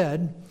and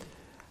said,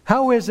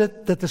 how is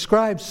it that the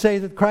scribes say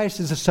that Christ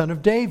is the son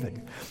of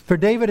David? For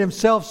David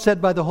himself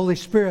said by the Holy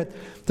Spirit,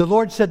 the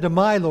Lord said to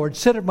my Lord,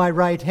 sit at my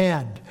right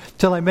hand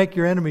till I make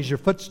your enemies your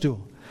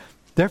footstool.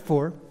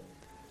 Therefore,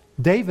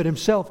 David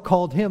himself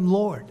called him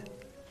Lord.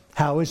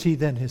 How is he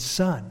then his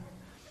son?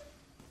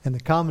 And the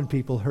common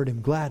people heard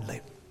him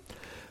gladly.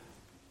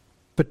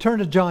 But turn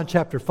to John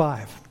chapter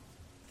 5.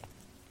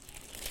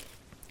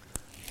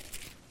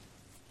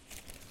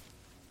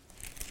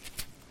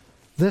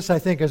 This, I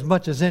think, as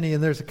much as any,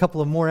 and there's a couple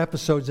of more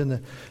episodes in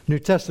the New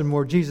Testament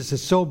where Jesus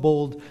is so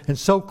bold and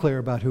so clear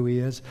about who he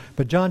is.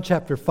 But John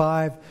chapter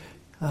 5,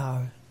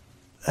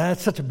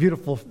 that's such a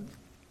beautiful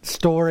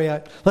story.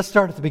 Let's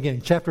start at the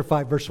beginning. Chapter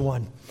 5, verse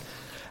 1.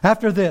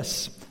 After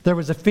this, there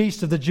was a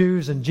feast of the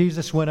Jews, and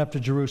Jesus went up to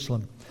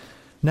Jerusalem.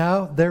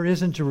 Now there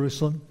is in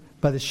Jerusalem,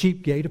 by the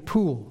sheep gate, a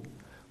pool,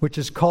 which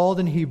is called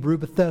in Hebrew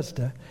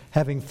Bethesda,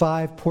 having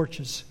 5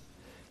 porches.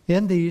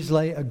 In these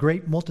lay a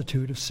great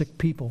multitude of sick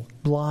people,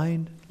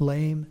 blind,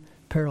 lame,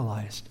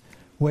 paralyzed,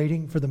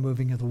 waiting for the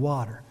moving of the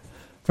water.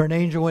 For an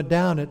angel went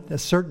down at a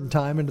certain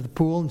time into the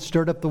pool and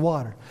stirred up the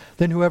water.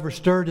 Then whoever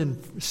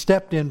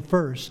stepped in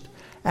first,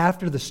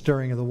 after the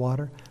stirring of the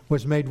water,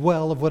 was made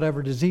well of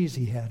whatever disease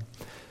he had.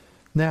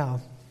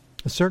 Now,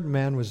 a certain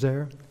man was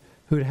there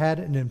who had had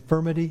an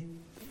infirmity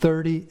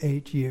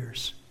 38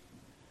 years.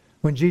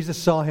 When Jesus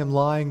saw him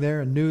lying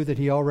there and knew that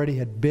he already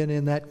had been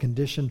in that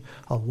condition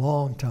a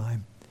long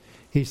time,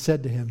 he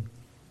said to him,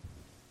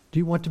 do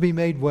you want to be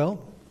made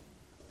well?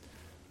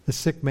 The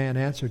sick man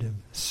answered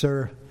him,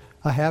 Sir,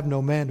 I have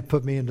no man to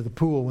put me into the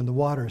pool when the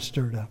water is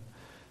stirred up.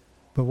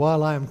 But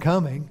while I am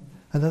coming,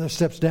 another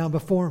steps down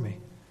before me.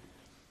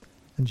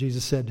 And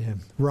Jesus said to him,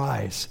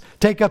 Rise,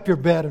 take up your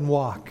bed and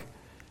walk.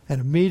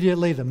 And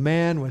immediately the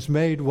man was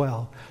made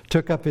well,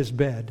 took up his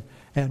bed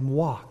and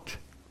walked.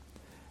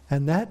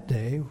 And that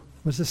day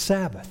was the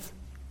Sabbath.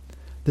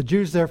 The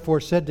Jews therefore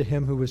said to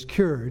him who was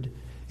cured,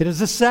 It is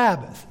the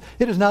Sabbath.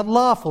 It is not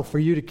lawful for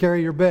you to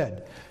carry your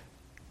bed.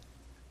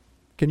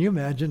 Can you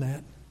imagine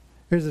that?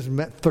 Here's this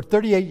man, for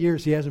 38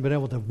 years he hasn't been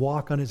able to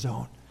walk on his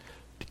own,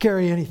 to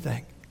carry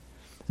anything.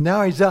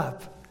 Now he's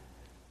up,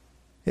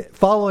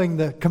 following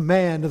the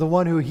command of the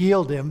one who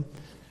healed him,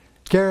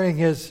 carrying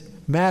his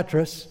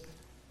mattress,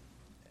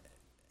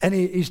 and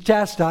he's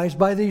chastised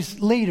by these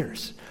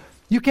leaders.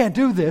 You can't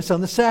do this on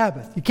the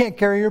Sabbath. You can't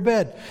carry your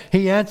bed.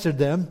 He answered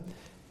them,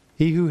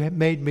 He who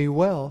made me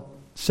well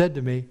said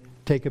to me,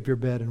 Take up your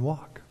bed and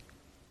walk.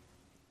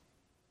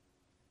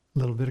 A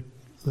little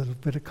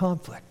bit of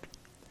conflict.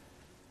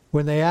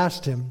 When they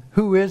asked him,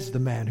 Who is the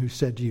man who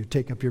said to you,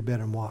 Take up your bed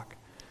and walk?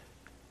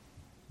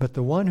 But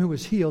the one who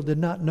was healed did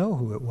not know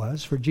who it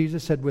was, for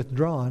Jesus had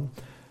withdrawn,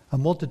 a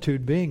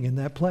multitude being in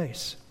that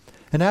place.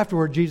 And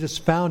afterward Jesus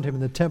found him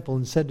in the temple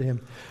and said to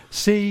him,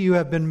 See, you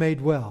have been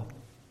made well.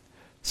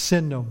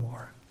 Sin no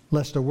more,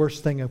 lest a worse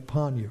thing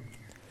upon you.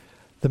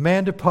 The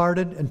man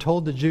departed and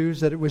told the Jews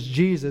that it was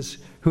Jesus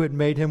who had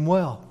made him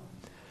well.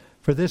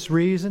 For this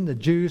reason the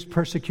Jews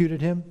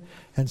persecuted him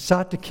and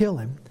sought to kill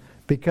him,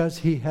 because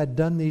he had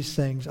done these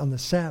things on the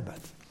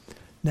Sabbath.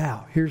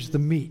 Now, here's the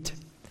meat.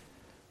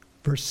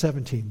 Verse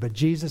 17, But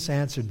Jesus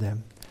answered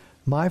them,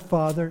 My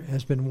Father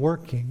has been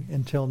working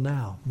until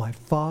now. My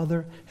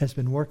Father has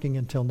been working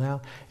until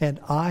now, and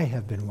I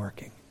have been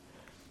working.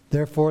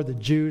 Therefore the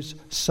Jews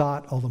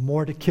sought all the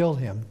more to kill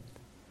him,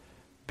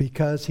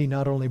 because he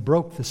not only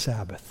broke the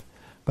Sabbath,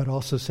 but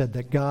also said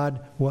that God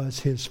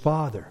was his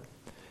Father,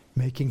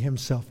 making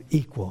himself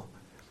equal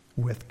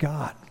with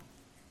God.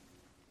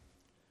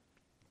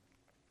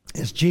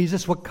 Is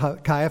Jesus what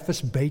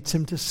Caiaphas baits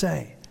him to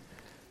say?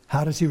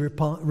 How does he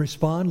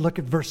respond? Look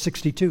at verse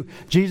 62.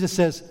 Jesus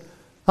says,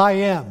 I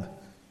am.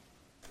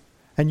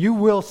 And you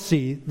will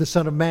see the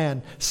Son of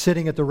Man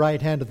sitting at the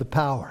right hand of the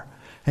power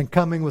and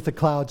coming with the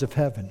clouds of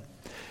heaven.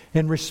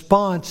 In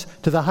response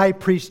to the high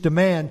priest's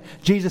demand,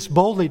 Jesus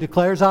boldly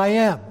declares, I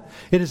am.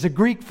 It is a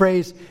Greek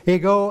phrase,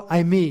 ego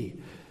eimi,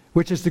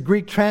 which is the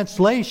Greek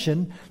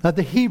translation of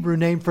the Hebrew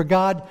name for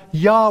God,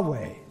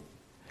 Yahweh.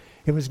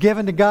 It was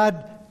given to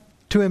God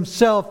to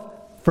himself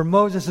for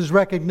Moses'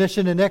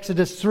 recognition in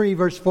Exodus 3,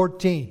 verse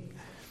 14.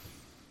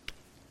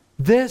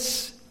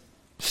 This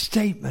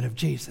statement of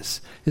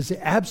Jesus is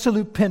the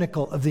absolute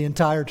pinnacle of the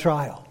entire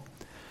trial.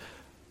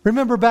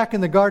 Remember back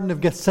in the Garden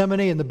of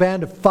Gethsemane, and the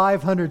band of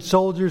 500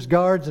 soldiers,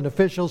 guards, and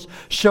officials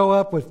show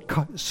up with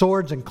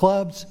swords and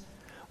clubs?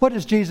 What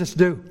does Jesus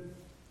do?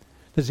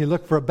 Does he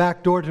look for a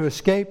back door to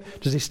escape?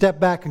 Does he step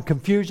back in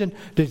confusion?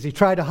 Does he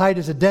try to hide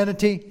his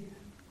identity?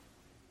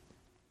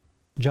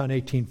 John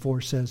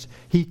 18:4 says,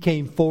 He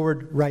came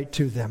forward right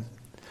to them.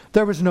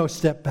 There was no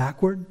step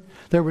backward.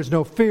 There was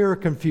no fear or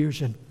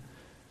confusion.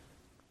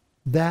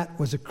 That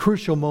was a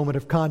crucial moment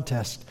of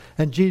contest,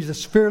 and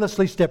Jesus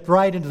fearlessly stepped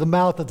right into the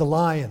mouth of the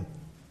lion.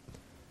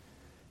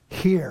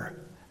 Here,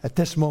 at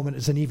this moment,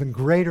 is an even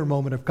greater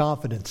moment of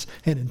confidence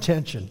and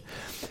intention.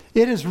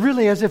 It is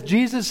really as if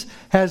Jesus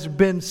has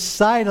been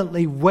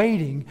silently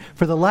waiting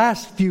for the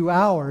last few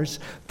hours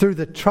through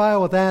the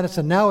trial with Annas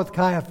and now with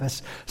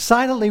Caiaphas,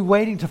 silently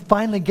waiting to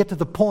finally get to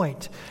the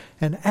point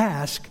and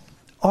ask,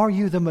 "Are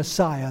you the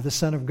Messiah, the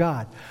Son of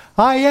God?"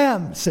 "I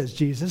am," says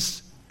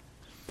Jesus.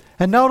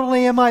 And not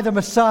only am I the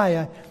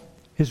Messiah,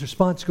 his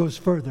response goes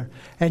further,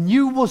 "And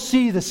you will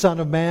see the Son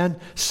of Man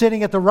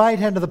sitting at the right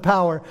hand of the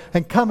power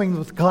and coming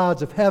with the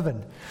clouds of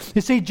heaven."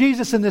 You see,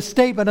 Jesus in this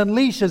statement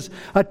unleashes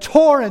a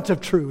torrent of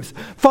truth,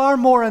 far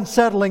more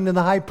unsettling than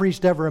the high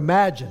priest ever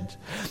imagined.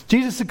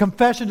 Jesus'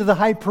 confession to the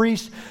high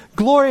priest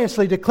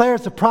gloriously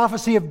declares the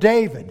prophecy of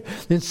David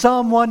in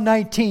Psalm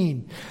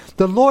 119.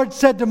 "The Lord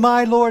said to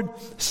my Lord,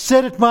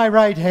 sit at my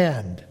right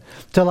hand,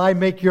 till I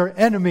make your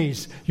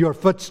enemies your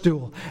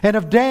footstool." And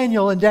of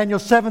Daniel in Daniel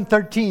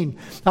 7:13,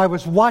 "I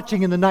was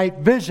watching in the night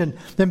vision,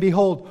 and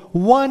behold,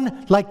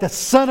 one like the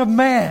Son of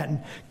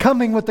Man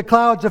coming with the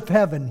clouds of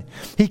heaven.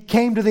 He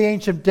came to the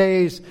Ancient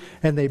Days,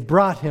 and they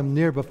brought him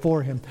near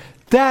before him."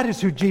 That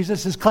is who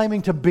Jesus is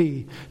claiming to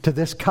be to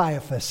this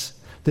Caiaphas,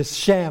 this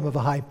sham of a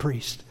high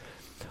priest.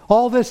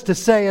 All this to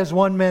say, as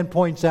one man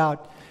points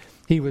out,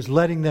 he was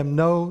letting them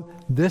know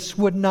this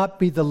would not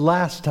be the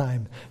last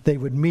time they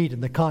would meet in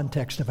the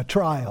context of a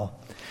trial.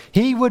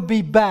 He would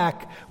be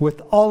back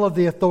with all of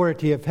the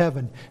authority of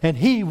heaven, and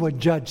he would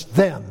judge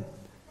them.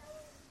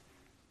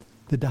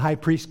 Did the high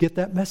priest get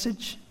that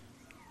message?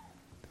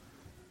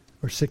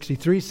 Verse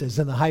 63 says,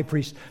 "Then the high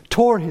priest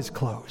tore his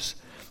clothes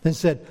and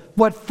said,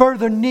 'What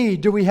further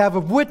need do we have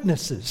of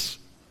witnesses?'"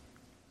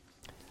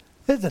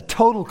 There's a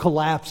total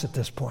collapse at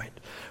this point.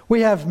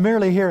 We have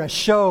merely here a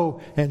show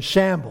and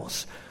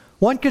shambles.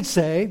 One could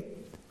say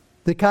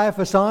that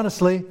Caiaphas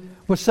honestly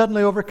was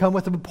suddenly overcome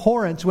with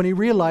abhorrence when he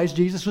realized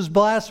Jesus was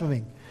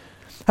blaspheming.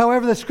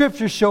 However, the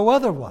scriptures show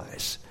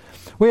otherwise.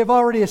 We have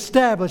already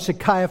established that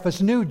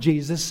Caiaphas knew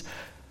Jesus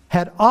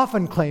had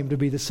often claimed to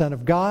be the Son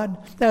of God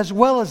as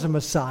well as the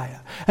Messiah.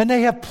 And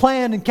they have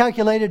planned and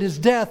calculated his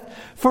death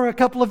for a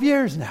couple of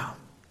years now.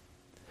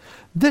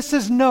 This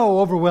is no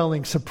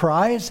overwhelming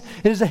surprise.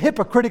 It is a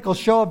hypocritical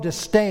show of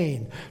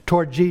disdain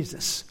toward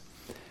Jesus.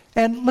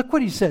 And look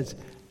what he says.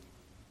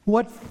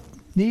 "What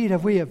need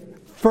have we of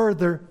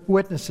further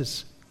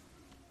witnesses?"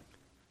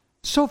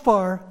 So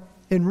far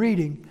in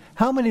reading,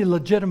 how many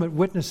legitimate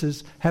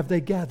witnesses have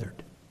they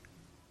gathered?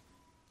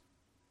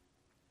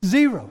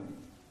 0.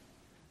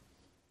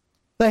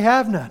 They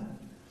have none.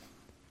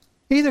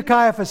 Either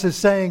Caiaphas is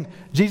saying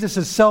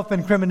Jesus'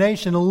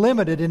 self-incrimination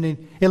eliminated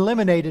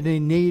any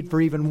need for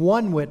even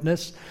one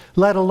witness,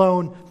 let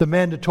alone the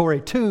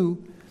mandatory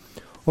 2,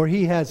 or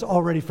he has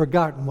already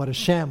forgotten what a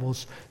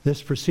shambles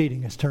this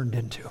proceeding has turned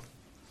into.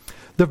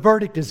 The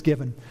verdict is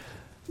given.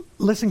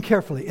 Listen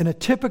carefully. In a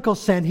typical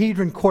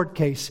Sanhedrin court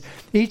case,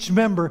 each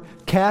member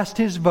cast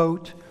his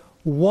vote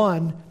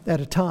one at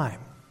a time,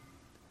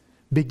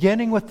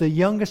 beginning with the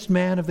youngest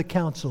man of the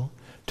council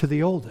to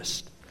the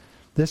oldest.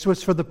 This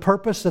was for the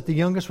purpose that the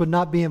youngest would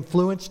not be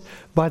influenced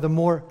by the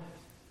more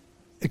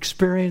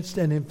experienced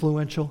and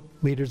influential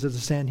leaders of the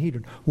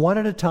Sanhedrin. One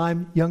at a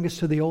time, youngest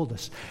to the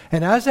oldest.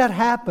 And as that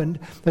happened,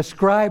 the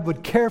scribe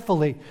would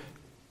carefully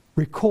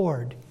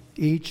record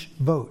each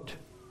vote.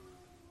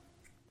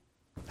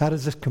 How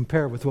does this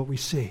compare with what we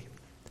see?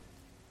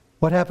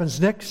 What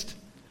happens next?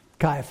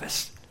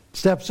 Caiaphas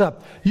steps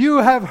up. "You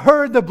have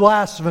heard the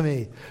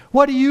blasphemy.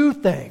 What do you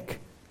think?"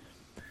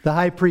 The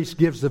high priest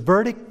gives the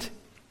verdict,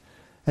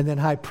 and then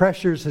high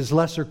pressures his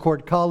lesser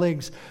court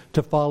colleagues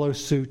to follow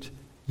suit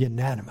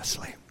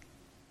unanimously.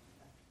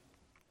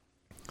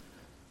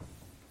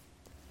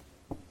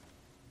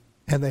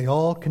 And they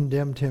all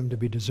condemned him to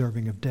be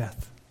deserving of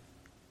death.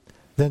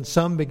 Then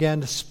some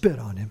began to spit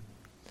on him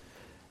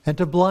and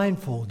to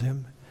blindfold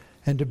him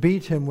and to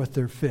beat him with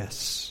their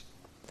fists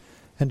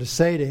and to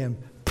say to him,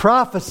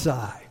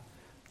 "Prophesy,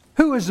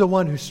 who is the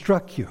one who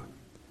struck you?"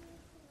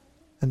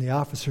 And the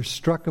officers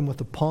struck him with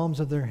the palms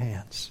of their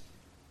hands.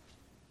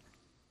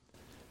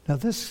 Now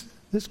this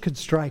could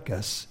strike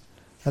us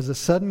as a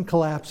sudden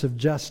collapse of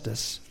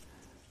justice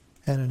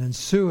and an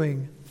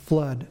ensuing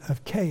flood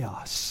of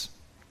chaos.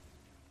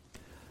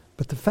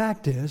 But the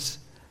fact is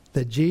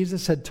that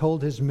Jesus had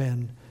told his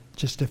men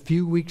just a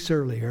few weeks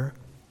earlier,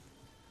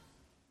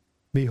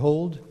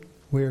 "Behold,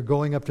 we are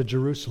going up to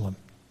Jerusalem,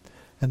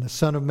 and the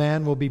Son of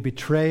Man will be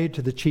betrayed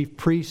to the chief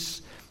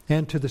priests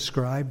and to the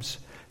scribes,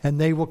 and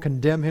they will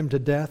condemn him to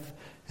death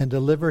and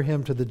deliver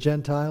him to the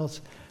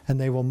Gentiles, and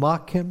they will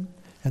mock him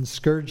and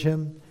scourge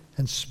him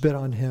and spit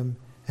on him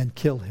and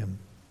kill him.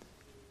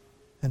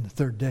 And the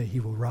third day he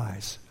will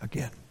rise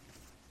again."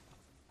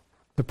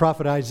 The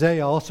prophet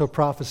Isaiah also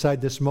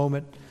prophesied this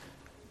moment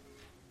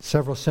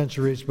several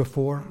centuries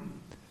before.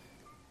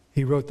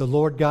 He wrote, "The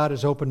Lord God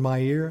has opened my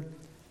ear,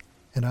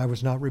 and I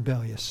was not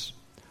rebellious,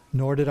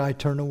 nor did I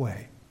turn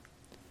away.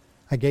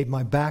 I gave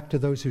my back to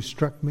those who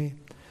struck me,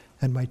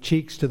 and my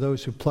cheeks to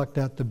those who plucked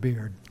out the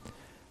beard.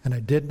 And I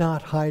did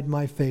not hide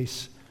my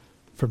face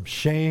from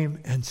shame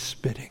and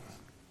spitting.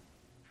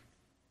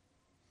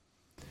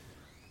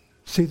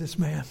 See this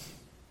man?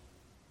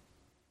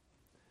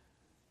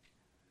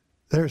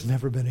 There's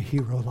never been a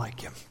hero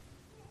like him.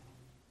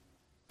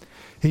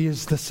 He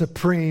is the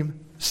supreme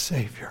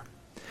Savior.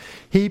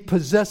 He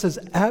possesses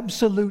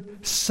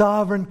absolute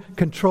sovereign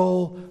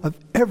control of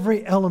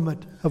every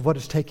element of what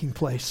is taking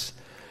place,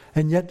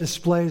 and yet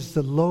displays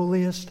the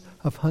lowliest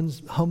of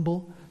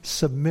humble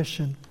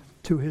submission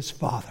to his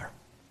Father.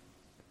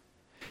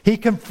 He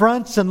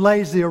confronts and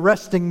lays the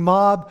arresting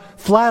mob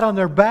flat on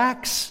their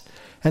backs,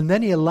 and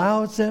then he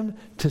allows them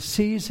to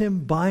seize him,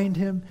 bind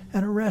him,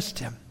 and arrest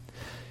him.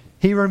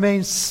 He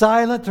remains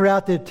silent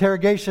throughout the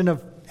interrogation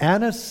of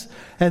Annas,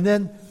 and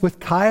then with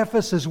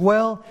Caiaphas as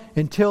well,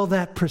 until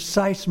that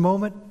precise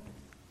moment.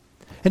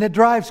 And it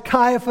drives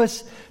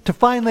Caiaphas to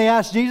finally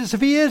ask Jesus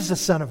if he is the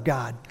Son of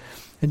God.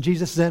 And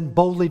Jesus then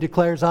boldly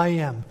declares, I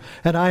am.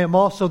 And I am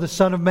also the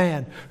Son of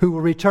Man, who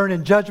will return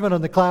in judgment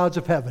on the clouds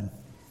of heaven.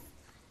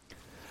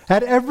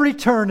 At every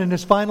turn in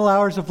his final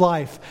hours of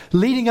life,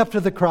 leading up to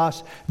the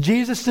cross,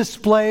 Jesus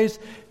displays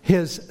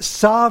his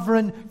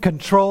sovereign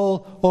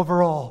control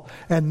over all,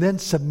 and then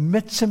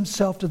submits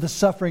himself to the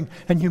suffering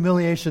and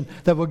humiliation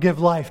that will give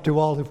life to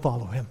all who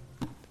follow him.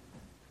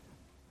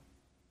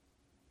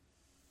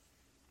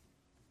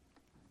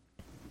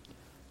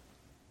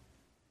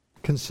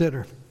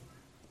 Consider,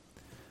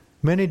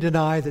 many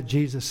deny that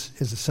Jesus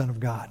is the Son of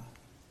God,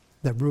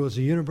 that rules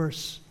the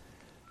universe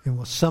and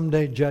will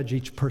someday judge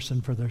each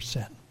person for their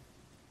sin.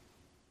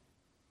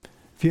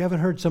 If you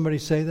haven't heard somebody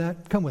say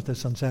that, come with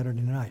us on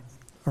Saturday night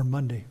or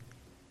Monday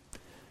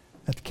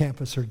at the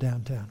campus or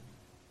downtown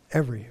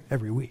every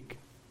week.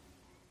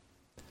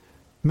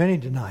 Many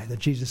deny that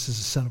Jesus is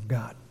the Son of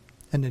God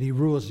and that he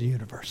rules the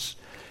universe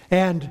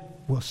and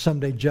will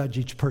someday judge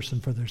each person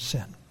for their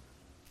sin.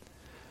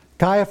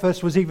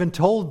 Caiaphas was even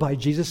told by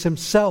Jesus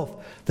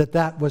himself that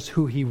that was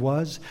who he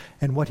was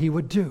and what he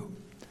would do.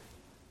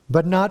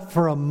 But not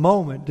for a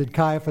moment did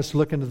Caiaphas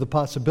look into the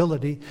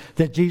possibility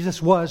that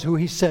Jesus was who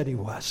he said he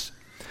was.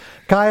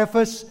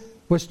 Caiaphas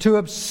was too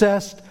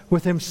obsessed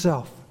with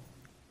himself.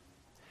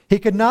 He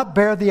could not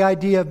bear the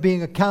idea of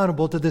being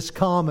accountable to this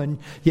common,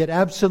 yet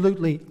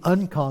absolutely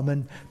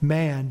uncommon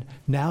man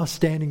now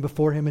standing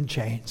before him in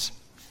chains.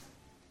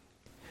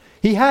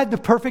 He had the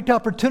perfect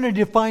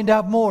opportunity to find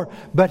out more,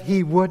 but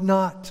he would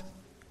not.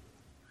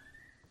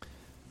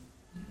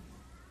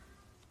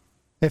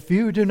 If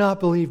you do not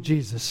believe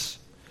Jesus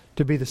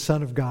to be the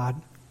Son of God,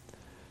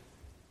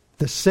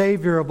 the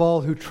Savior of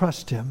all who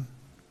trust him,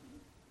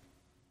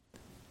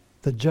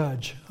 the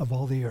Judge of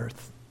all the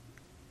earth,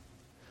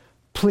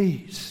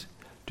 please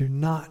do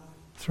not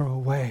throw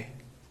away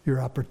your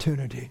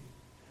opportunity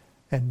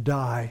and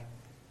die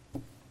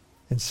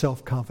in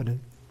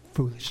self-confident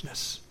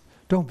foolishness.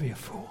 Don't be a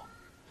fool.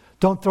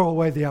 Don't throw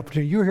away the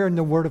opportunity. You're hearing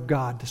the Word of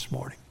God this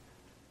morning.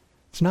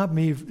 It's not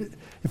me.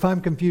 If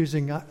I'm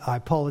confusing, I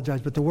apologize,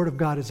 but the Word of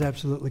God is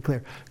absolutely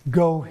clear.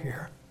 Go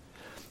here.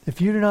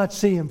 If you do not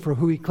see him for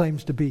who he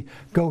claims to be,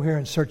 go here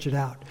and search it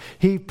out.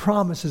 He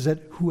promises that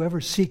whoever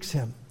seeks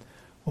him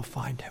will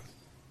find him.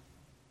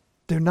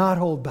 Do not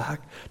hold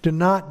back. Do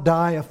not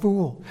die a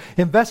fool.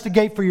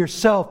 Investigate for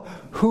yourself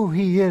who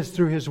he is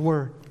through his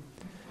Word.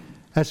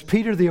 As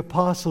Peter the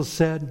Apostle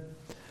said,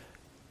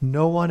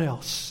 no one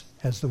else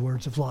has the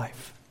words of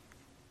life.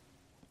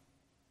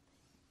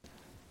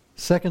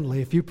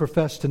 Secondly, if you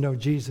profess to know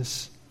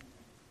Jesus,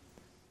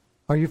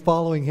 are you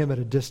following him at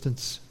a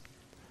distance,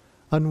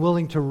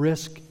 unwilling to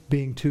risk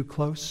being too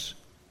close?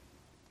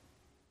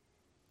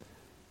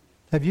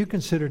 Have you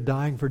considered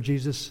dying for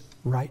Jesus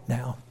right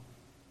now?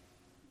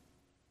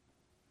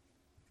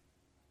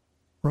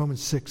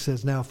 Romans 6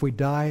 says, now if we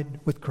died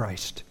with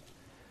Christ,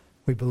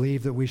 we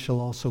believe that we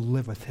shall also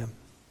live with him.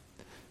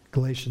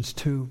 Galatians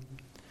 2,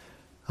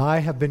 I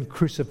have been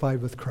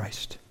crucified with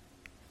Christ.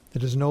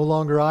 It is no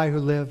longer I who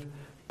live,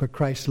 but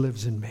Christ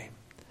lives in me.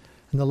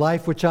 And the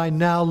life which I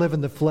now live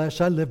in the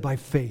flesh, I live by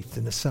faith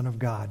in the Son of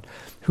God,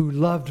 who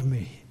loved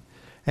me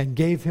and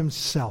gave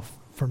himself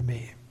for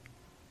me.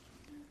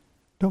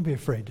 Don't be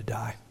afraid to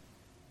die,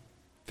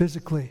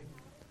 physically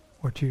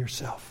or to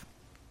yourself.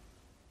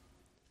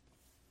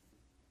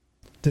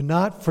 Do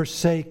not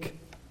forsake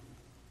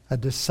a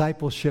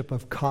discipleship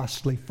of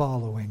costly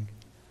following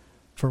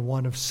for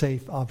one of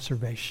safe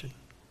observation.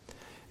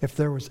 If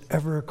there was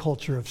ever a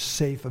culture of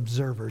safe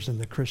observers in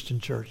the Christian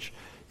church,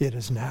 it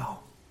is now.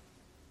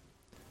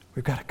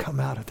 We've got to come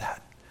out of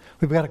that.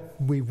 We've got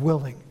to be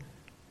willing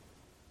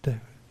to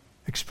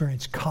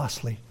experience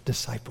costly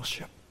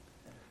discipleship.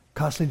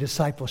 Costly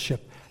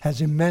discipleship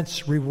has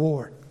immense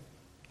reward.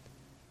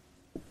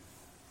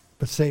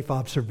 But safe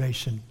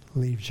observation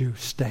leaves you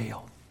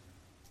stale.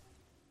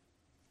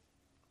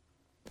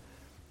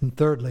 And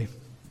thirdly,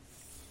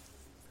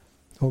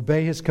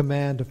 obey his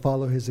command to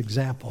follow his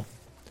example,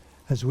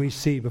 as we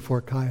see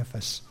before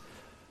Caiaphas.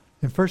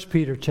 In 1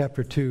 Peter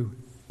chapter 2,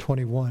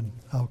 21,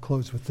 I'll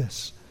close with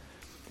this.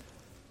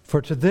 For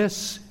to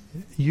this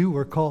you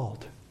were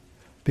called,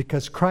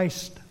 because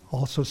Christ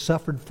also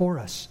suffered for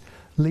us,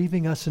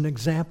 leaving us an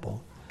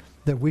example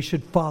that we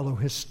should follow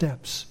his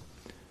steps,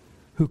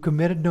 who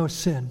committed no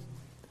sin,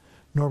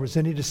 nor was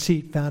any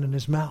deceit found in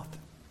his mouth,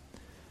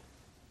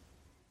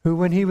 who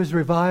when he was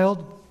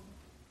reviled,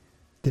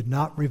 did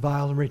not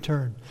revile in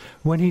return.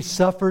 When he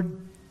suffered,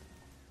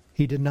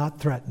 he did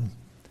not threaten,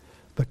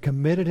 but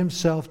committed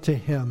himself to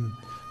him,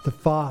 the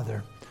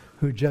Father,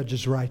 who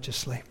judges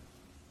righteously,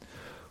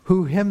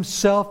 who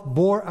himself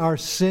bore our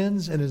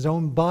sins in his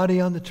own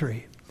body on the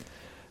tree,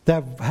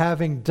 that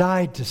having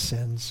died to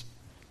sins,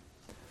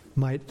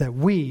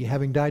 we,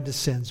 having died to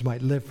sins,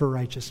 might live for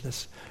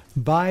righteousness,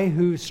 by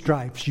whose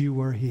stripes you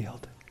were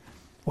healed.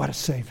 What a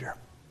Savior.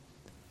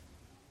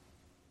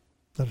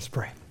 Let us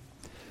pray.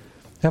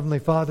 Heavenly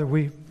Father,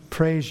 we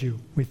praise you.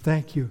 We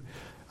thank you.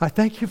 I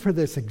thank you for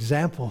this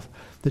example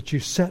that you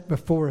set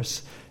before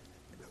us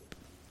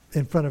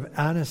in front of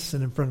Annas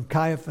and in front of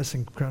Caiaphas,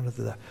 in front of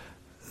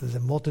the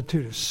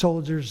multitude of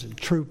soldiers and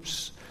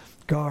troops,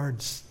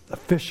 guards,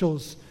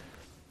 officials,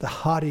 the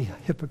haughty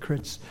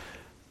hypocrites.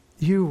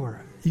 You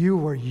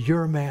were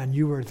your man.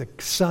 You were the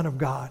Son of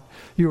God.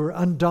 You were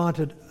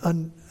undaunted,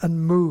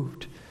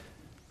 unmoved.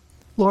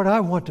 Lord,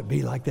 I want to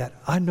be like that.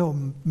 I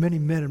know many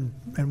men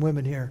and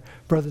women here,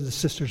 brothers and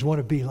sisters, want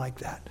to be like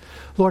that.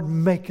 Lord,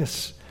 make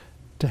us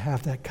to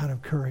have that kind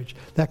of courage,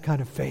 that kind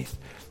of faith,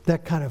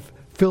 that kind of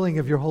filling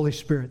of your Holy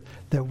Spirit,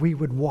 that we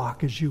would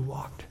walk as you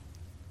walked.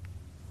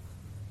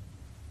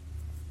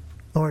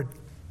 Lord,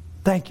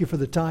 thank you for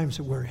the times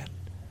that we're in.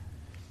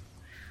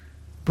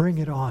 Bring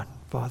it on,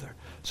 Father,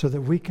 so that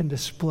we can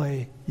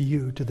display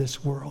you to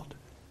this world.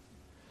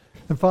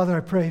 And Father, I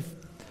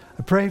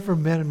pray for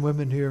men and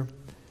women here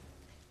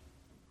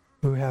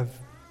who have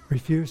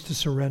refused to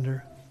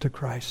surrender to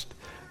Christ,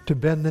 to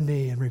bend the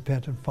knee and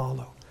repent and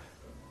follow.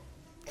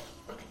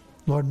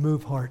 Lord,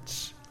 move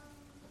hearts.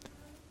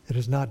 It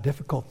is not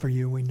difficult for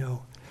you, we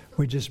know.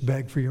 We just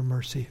beg for your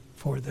mercy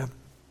for them.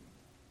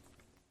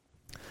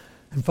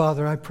 And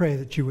Father, I pray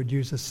that you would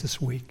use us this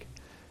week,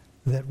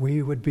 that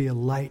we would be a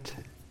light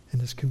in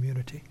this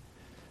community,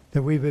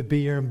 that we would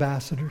be your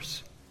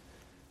ambassadors.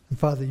 And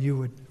Father,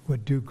 you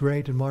would do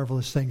great and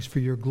marvelous things for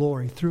your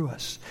glory through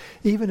us,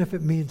 even if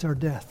it means our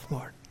death,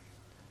 Lord.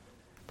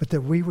 But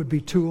that we would be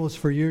tools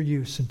for your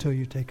use until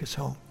you take us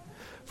home.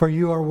 For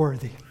you are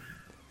worthy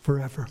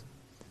forever.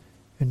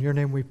 In your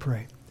name we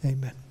pray.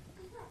 Amen.